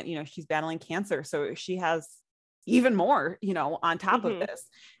one aunt, she's battling cancer. So she has even more, on top of this.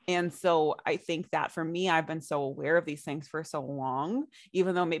 And so I think that for me, I've been so aware of these things for so long,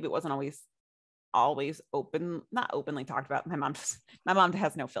 even though maybe it wasn't always not openly talked about. My mom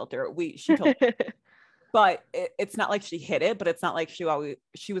has no filter. She told but it's not like she hid it, but it's not like she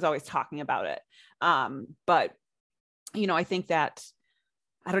was always talking about it. But I think that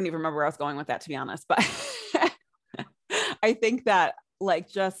I don't even remember where I was going with that, to be honest, but I think that like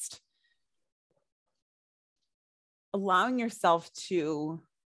just allowing yourself to,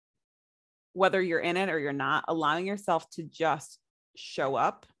 whether you're in it or you're not, allowing yourself to just show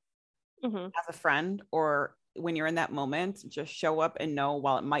up as a friend, or when you're in that moment, just show up and know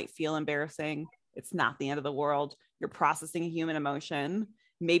while it might feel embarrassing, it's not the end of the world. You're processing a human emotion.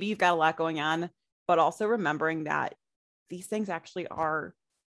 Maybe you've got a lot going on, but also remembering that these things actually are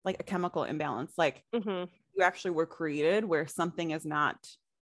like a chemical imbalance. Like you actually were created where something is not,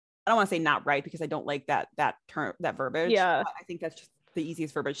 I don't want to say not right because I don't like that term, that verbiage. Yeah. I think that's just the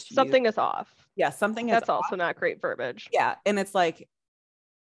easiest verbiage to Something use. is off. Yeah. Something is That's off. also not great verbiage. Yeah. And it's like,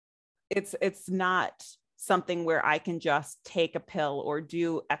 it's not something where I can just take a pill or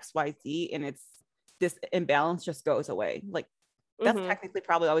do XYZ and this imbalance just goes away. Like that's technically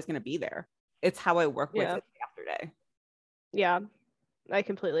probably always going to be there. It's how I work with it day after day. Yeah, I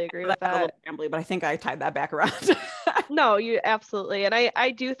completely agree with that. A little rambly, but I think I tied that back around. No, you absolutely. And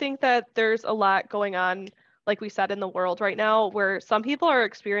I do think that there's a lot going on, like we said, in the world right now where some people are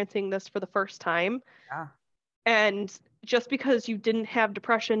experiencing this for the first time. Yeah. And just because you didn't have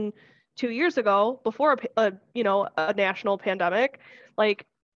depression 2 years ago before a national pandemic, like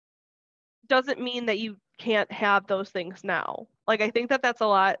doesn't mean that you can't have those things now. Like I think that that's a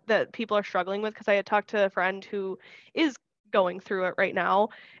lot that people are struggling with because I had talked to a friend who is going through it right now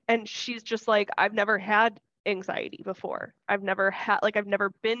and she's just like, I've never had anxiety before. I've never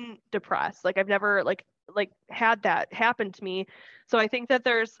been depressed. Like I've never like had that happen to me. So I think that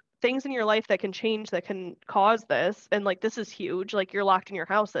there's things in your life that can change that can cause this, and like this is huge, like you're locked in your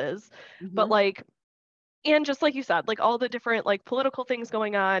houses. But like, and just like you said, like all the different like political things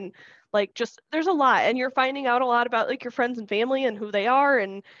going on, like just there's a lot, and you're finding out a lot about like your friends and family and who they are,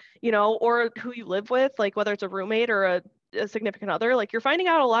 and or who you live with, like whether it's a roommate or a significant other, like you're finding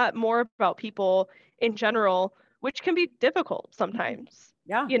out a lot more about people in general, which can be difficult sometimes.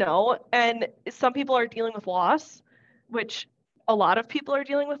 Yeah. And some people are dealing with loss, which a lot of people are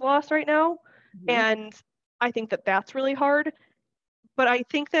dealing with loss right now. And I think that that's really hard. But I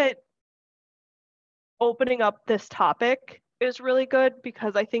think that opening up this topic is really good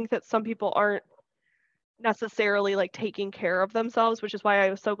because I think that some people aren't necessarily like taking care of themselves, which is why I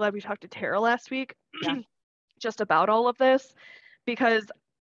was so glad we talked to Tara last week just about all of this, because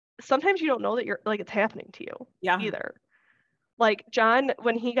sometimes you don't know that you're like it's happening to you either. Like John,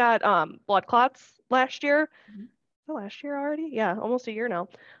 when he got blood clots last year, last year already? Yeah, almost a year now.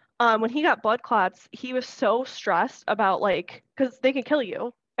 When he got blood clots, he was so stressed about like, because they can kill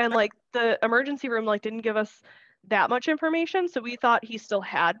you. And like the emergency room like didn't give us that much information. So we thought he still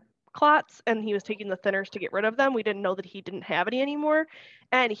had clots and he was taking the thinners to get rid of them. We didn't know that he didn't have any anymore.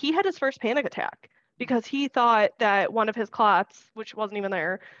 And he had his first panic attack because he thought that one of his clots, which wasn't even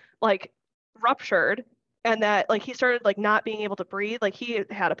there, like ruptured and that like he started like not being able to breathe. Like he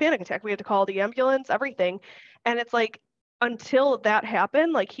had a panic attack. We had to call the ambulance, everything. And it's like until that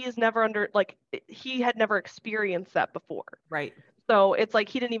happened, like he had never experienced that before. Right. So it's like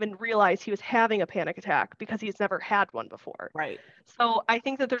he didn't even realize he was having a panic attack because he's never had one before. Right. So I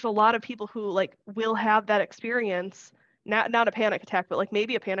think that there's a lot of people who like will have that experience, not a panic attack, but like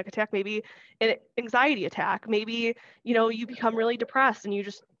maybe a panic attack, maybe an anxiety attack, maybe, you know, you become really depressed and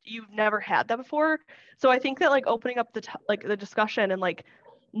you've never had that before. So I think that like opening up the discussion and like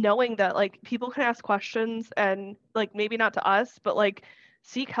knowing that like people can ask questions and like maybe not to us, but like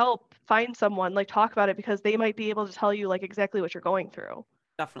seek help, find someone, like talk about it because they might be able to tell you like exactly what you're going through.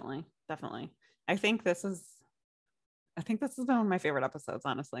 Definitely. Definitely. I think this has been one of my favorite episodes,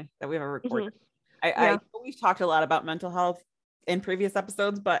 honestly, that we've ever recorded. Mm-hmm. I know we've talked a lot about mental health in previous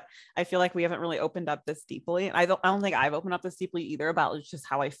episodes, but I feel like we haven't really opened up this deeply. I don't think I've opened up this deeply either about just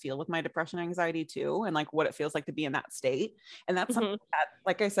how I feel with my depression and anxiety too, and like what it feels like to be in that state. And that's something that,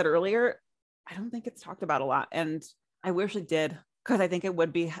 like I said earlier, I don't think it's talked about a lot. And I wish it did, because I think it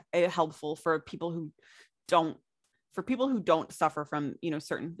would be helpful for people who don't suffer from, you know,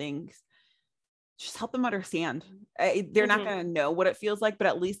 certain things. Just help them understand. They're not going to know what it feels like, but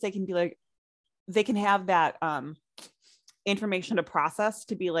at least they can be like, they can have that information to process,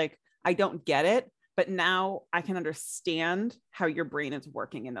 to be like, I don't get it, but now I can understand how your brain is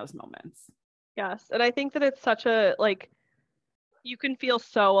working in those moments. Yes. And I think that it's such a, like, you can feel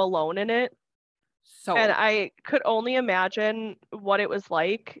so alone in it. And I could only imagine what it was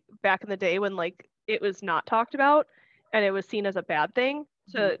like back in the day when like it was not talked about and it was seen as a bad thing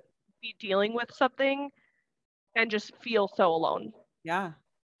to be dealing with something and just feel so alone. Yeah.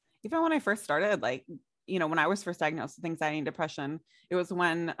 Even when I first started, like, you know, when I was first diagnosed with anxiety and depression, it was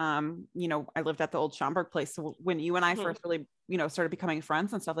when, you know, I lived at the old Schaumburg place. So when you and I first really, you know, started becoming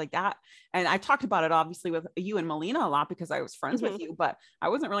friends and stuff like that. And I talked about it obviously with you and Melina a lot because I was friends with you, but I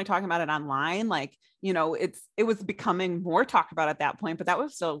wasn't really talking about it online. Like, you know, it was becoming more talked about at that point, but that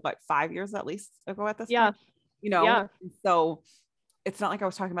was still what, 5 years at least ago at this point, you know? So it's not like I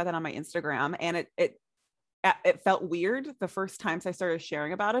was talking about that on my Instagram, and it felt weird the first times I started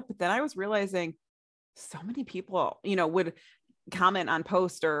sharing about it, but then I was realizing so many people, you know, would comment on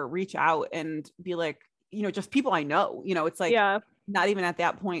posts or reach out and be like, you know, just people I know, you know, it's like, not even at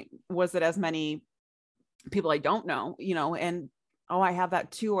that point was it as many people I don't know, you know, and oh, I have that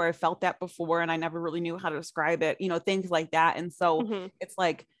too, or I felt that before and I never really knew how to describe it, you know, things like that. And so it's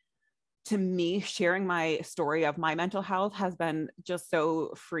like, to me, sharing my story of my mental health has been just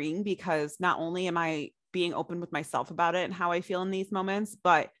so freeing, because not only am I being open with myself about it and how I feel in these moments,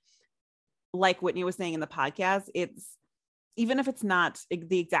 but like Whitney was saying in the podcast, it's, even if it's not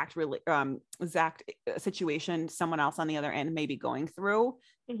the exact situation someone else on the other end may be going through,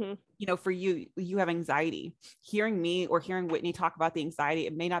 you know, for you have anxiety. Hearing me or hearing Whitney talk about the anxiety,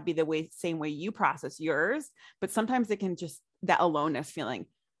 it may not be the same way you process yours, but sometimes it can just, that aloneness feeling,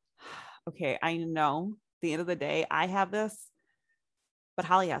 okay, I know at the end of the day, I have this, but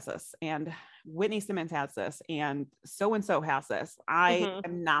Holly has this, and Whitney Simmons has this, and so has this. I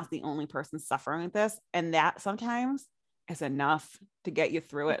am not the only person suffering with this. And that sometimes is enough to get you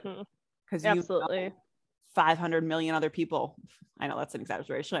through it. Because you know 500 million other people, I know that's an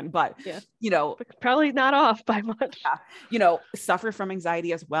exaggeration, but you know, probably not off by much, you know, suffer from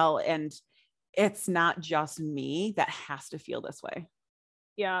anxiety as well. And it's not just me that has to feel this way.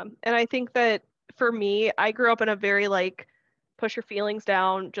 Yeah. And I think that for me, I grew up in a very like, push your feelings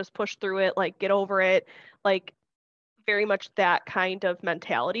down, just push through it, like get over it. Like very much that kind of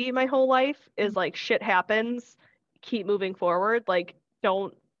mentality my whole life is like, shit happens, keep moving forward. Like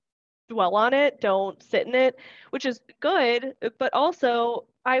don't dwell on it, don't sit in it, which is good. But also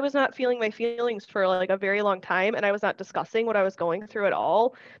I was not feeling my feelings for like a very long time. And I was not discussing what I was going through at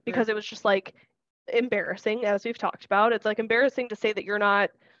all, because it was just like embarrassing, as we've talked about. It's like embarrassing to say that you're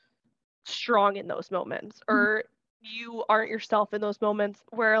not strong in those moments, or you aren't yourself in those moments,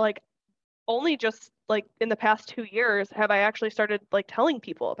 where like only just like in the past 2 years have I actually started like telling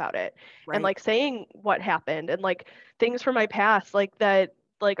people about it and like saying what happened and like things from my past like that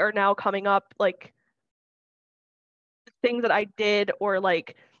like are now coming up, like things that I did or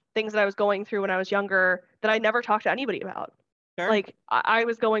like things that I was going through when I was younger that I never talked to anybody about. Like I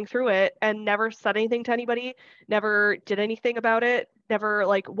was going through it and never said anything to anybody, never did anything about it, never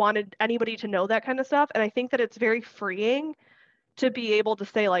like wanted anybody to know that kind of stuff. And I think that it's very freeing to be able to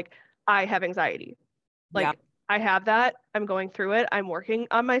say like, I have anxiety. Like I have that, I'm going through it, I'm working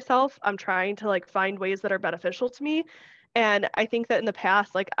on myself, I'm trying to like find ways that are beneficial to me. And I think that in the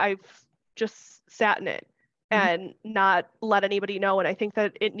past, like I've just sat in it and not let anybody know. And I think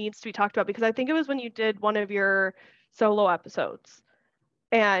that it needs to be talked about, because I think it was when you did one of your solo episodes,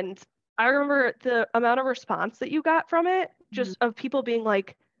 and I remember the amount of response that you got from it, just of people being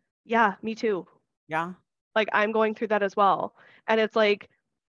like, yeah, me too. Yeah. Like, I'm going through that as well. And it's like,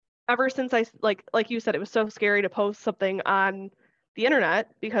 ever since I, like you said, it was so scary to post something on the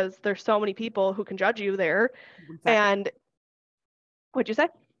internet because there's so many people who can judge you there. Exactly. And what'd you say?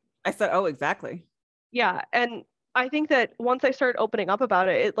 I said, oh, exactly. Yeah. And I think that once I started opening up about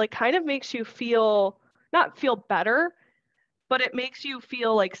it, it like kind of makes you feel, not feel better, but it makes you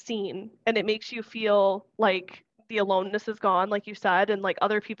feel like seen, and it makes you feel like the aloneness is gone, like you said, and like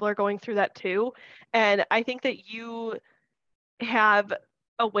other people are going through that too. And I think that you have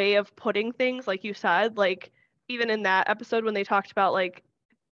a way of putting things, like you said, like even in that episode when they talked about like,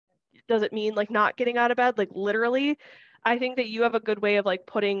 does it mean like not getting out of bed, like literally, I think that you have a good way of like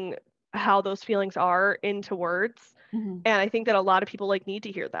putting how those feelings are into words. Mhm. And I think that a lot of people like need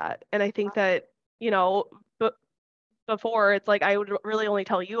to hear that. And I think that, you know, but before it's like I would really only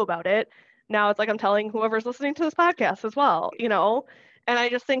tell you about it. Now it's like I'm telling whoever's listening to this podcast as well, you know? And I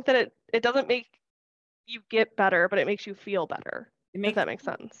just think that it doesn't make you get better, but it makes you feel better, if that makes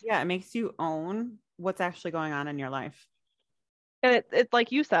sense. Yeah, it makes you own what's actually going on in your life. And it's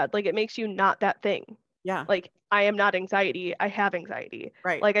like you said, like it makes you not that thing. Yeah. Like, I am not anxiety, I have anxiety.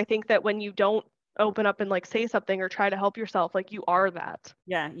 Right. Like, I think that when you don't open up and like say something or try to help yourself, like you are that.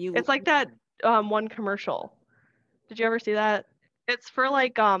 Yeah. It's like that one commercial. Did you ever see that? It's for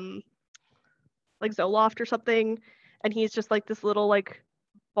like Zoloft or something, and he's just like this little like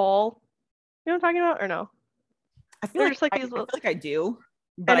ball. You know what I'm talking about or no? I feel They're like just like I these feel little, like I do,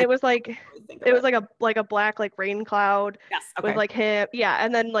 but and I it was like always think of it was it. like a black like rain cloud Yes. with Okay. like him, yeah,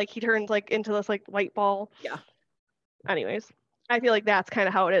 and then like he turns like into this like white ball. Yeah. Anyways, I feel like that's kind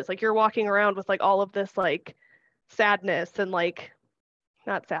of how it is. Like you're walking around with like all of this like sadness and like,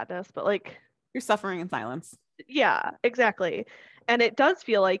 not sadness, but like, You're suffering in silence. yeah, exactly. And it does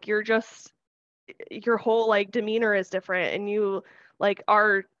feel like you're just, your whole like demeanor is different, and you like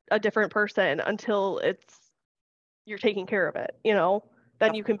are a different person until it's, you're taking care of it, you know?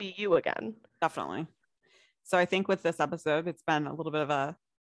 Then you can be you again. Definitely. So I think with this episode, it's been a little bit of a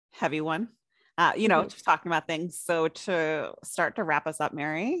heavy one. Just talking about things. So to start to wrap us up,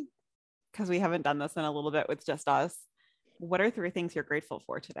 Mary, because we haven't done this in a little bit with just us, what are 3 things you're grateful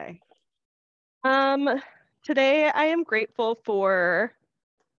for today? Today I am grateful for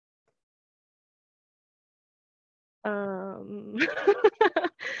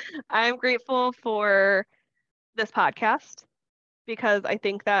I'm grateful for this podcast, because I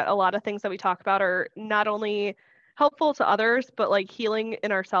think that a lot of things that we talk about are not only helpful to others, but like healing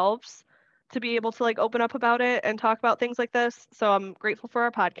in ourselves to be able to like open up about it and talk about things like this. So I'm grateful for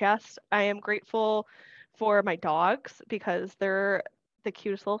our podcast. I am grateful for my dogs, because they're the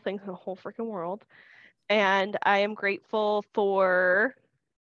cutest little things in the whole freaking world. And I am grateful for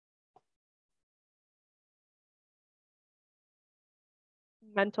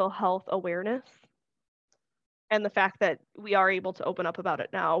mental health awareness, and the fact that we are able to open up about it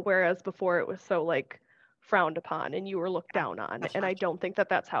now, whereas before it was so like frowned upon and you were looked down on. And I don't think that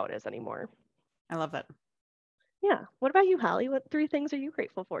that's how it is anymore. I love it. Yeah. What about you, Holly? What 3 things are you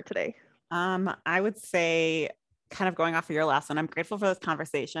grateful for today? I would say, kind of going off of your last one, I'm grateful for this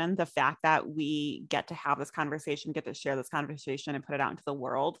conversation. The fact that we get to have this conversation, get to share this conversation and put it out into the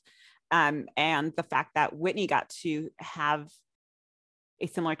world. And the fact that Whitney got to have a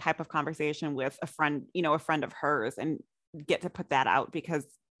similar type of conversation with a friend of hers, and get to put that out, because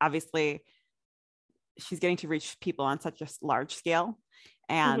obviously she's getting to reach people on such a large scale.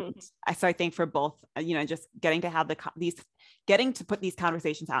 And so I think for both, just getting to have getting to put these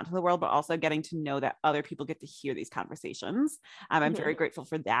conversations out into the world, but also getting to know that other people get to hear these conversations. I'm very grateful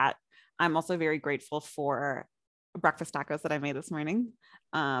for that. I'm also very grateful for breakfast tacos that I made this morning.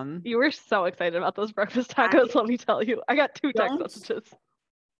 You were so excited about those breakfast tacos. Let me tell you, I got 2 text messages.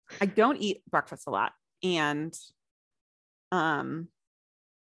 I don't eat breakfast a lot, and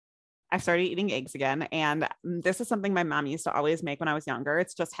I've started eating eggs again. And this is something my mom used to always make when I was younger.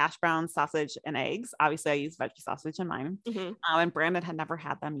 It's just hash browns, sausage, and eggs. Obviously, I use veggie sausage in mine. And Brandon had never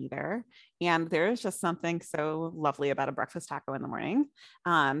had them either. And there's just something so lovely about a breakfast taco in the morning.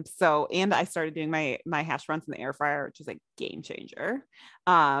 And I started doing my hash browns in the air fryer, which is a game changer.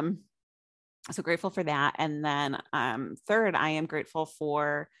 So grateful for that. And then third, I am grateful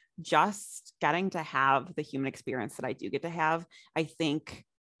for just getting to have the human experience that I do get to have. I think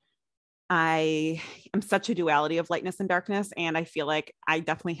I am such a duality of lightness and darkness, and I feel like I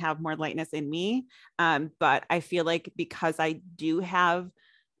definitely have more lightness in me. But I feel like because I do have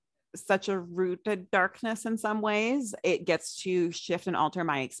such a rooted darkness in some ways, it gets to shift and alter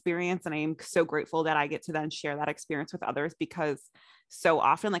my experience. And I am so grateful that I get to then share that experience with others, because so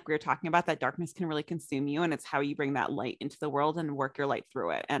often, like we were talking about, that darkness can really consume you. And it's how you bring that light into the world and work your light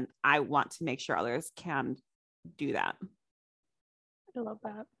through it. And I want to make sure others can do that. I love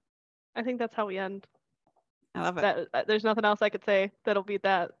that. I think that's how we end. I love it. There's nothing else I could say that'll beat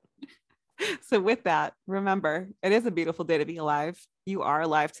that. So with that, remember, it is a beautiful day to be alive. You are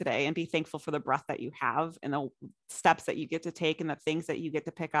alive today, and be thankful for the breath that you have and the steps that you get to take and the things that you get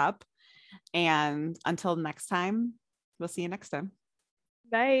to pick up. And until next time, we'll see you next time.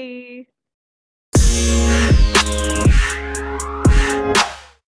 Bye.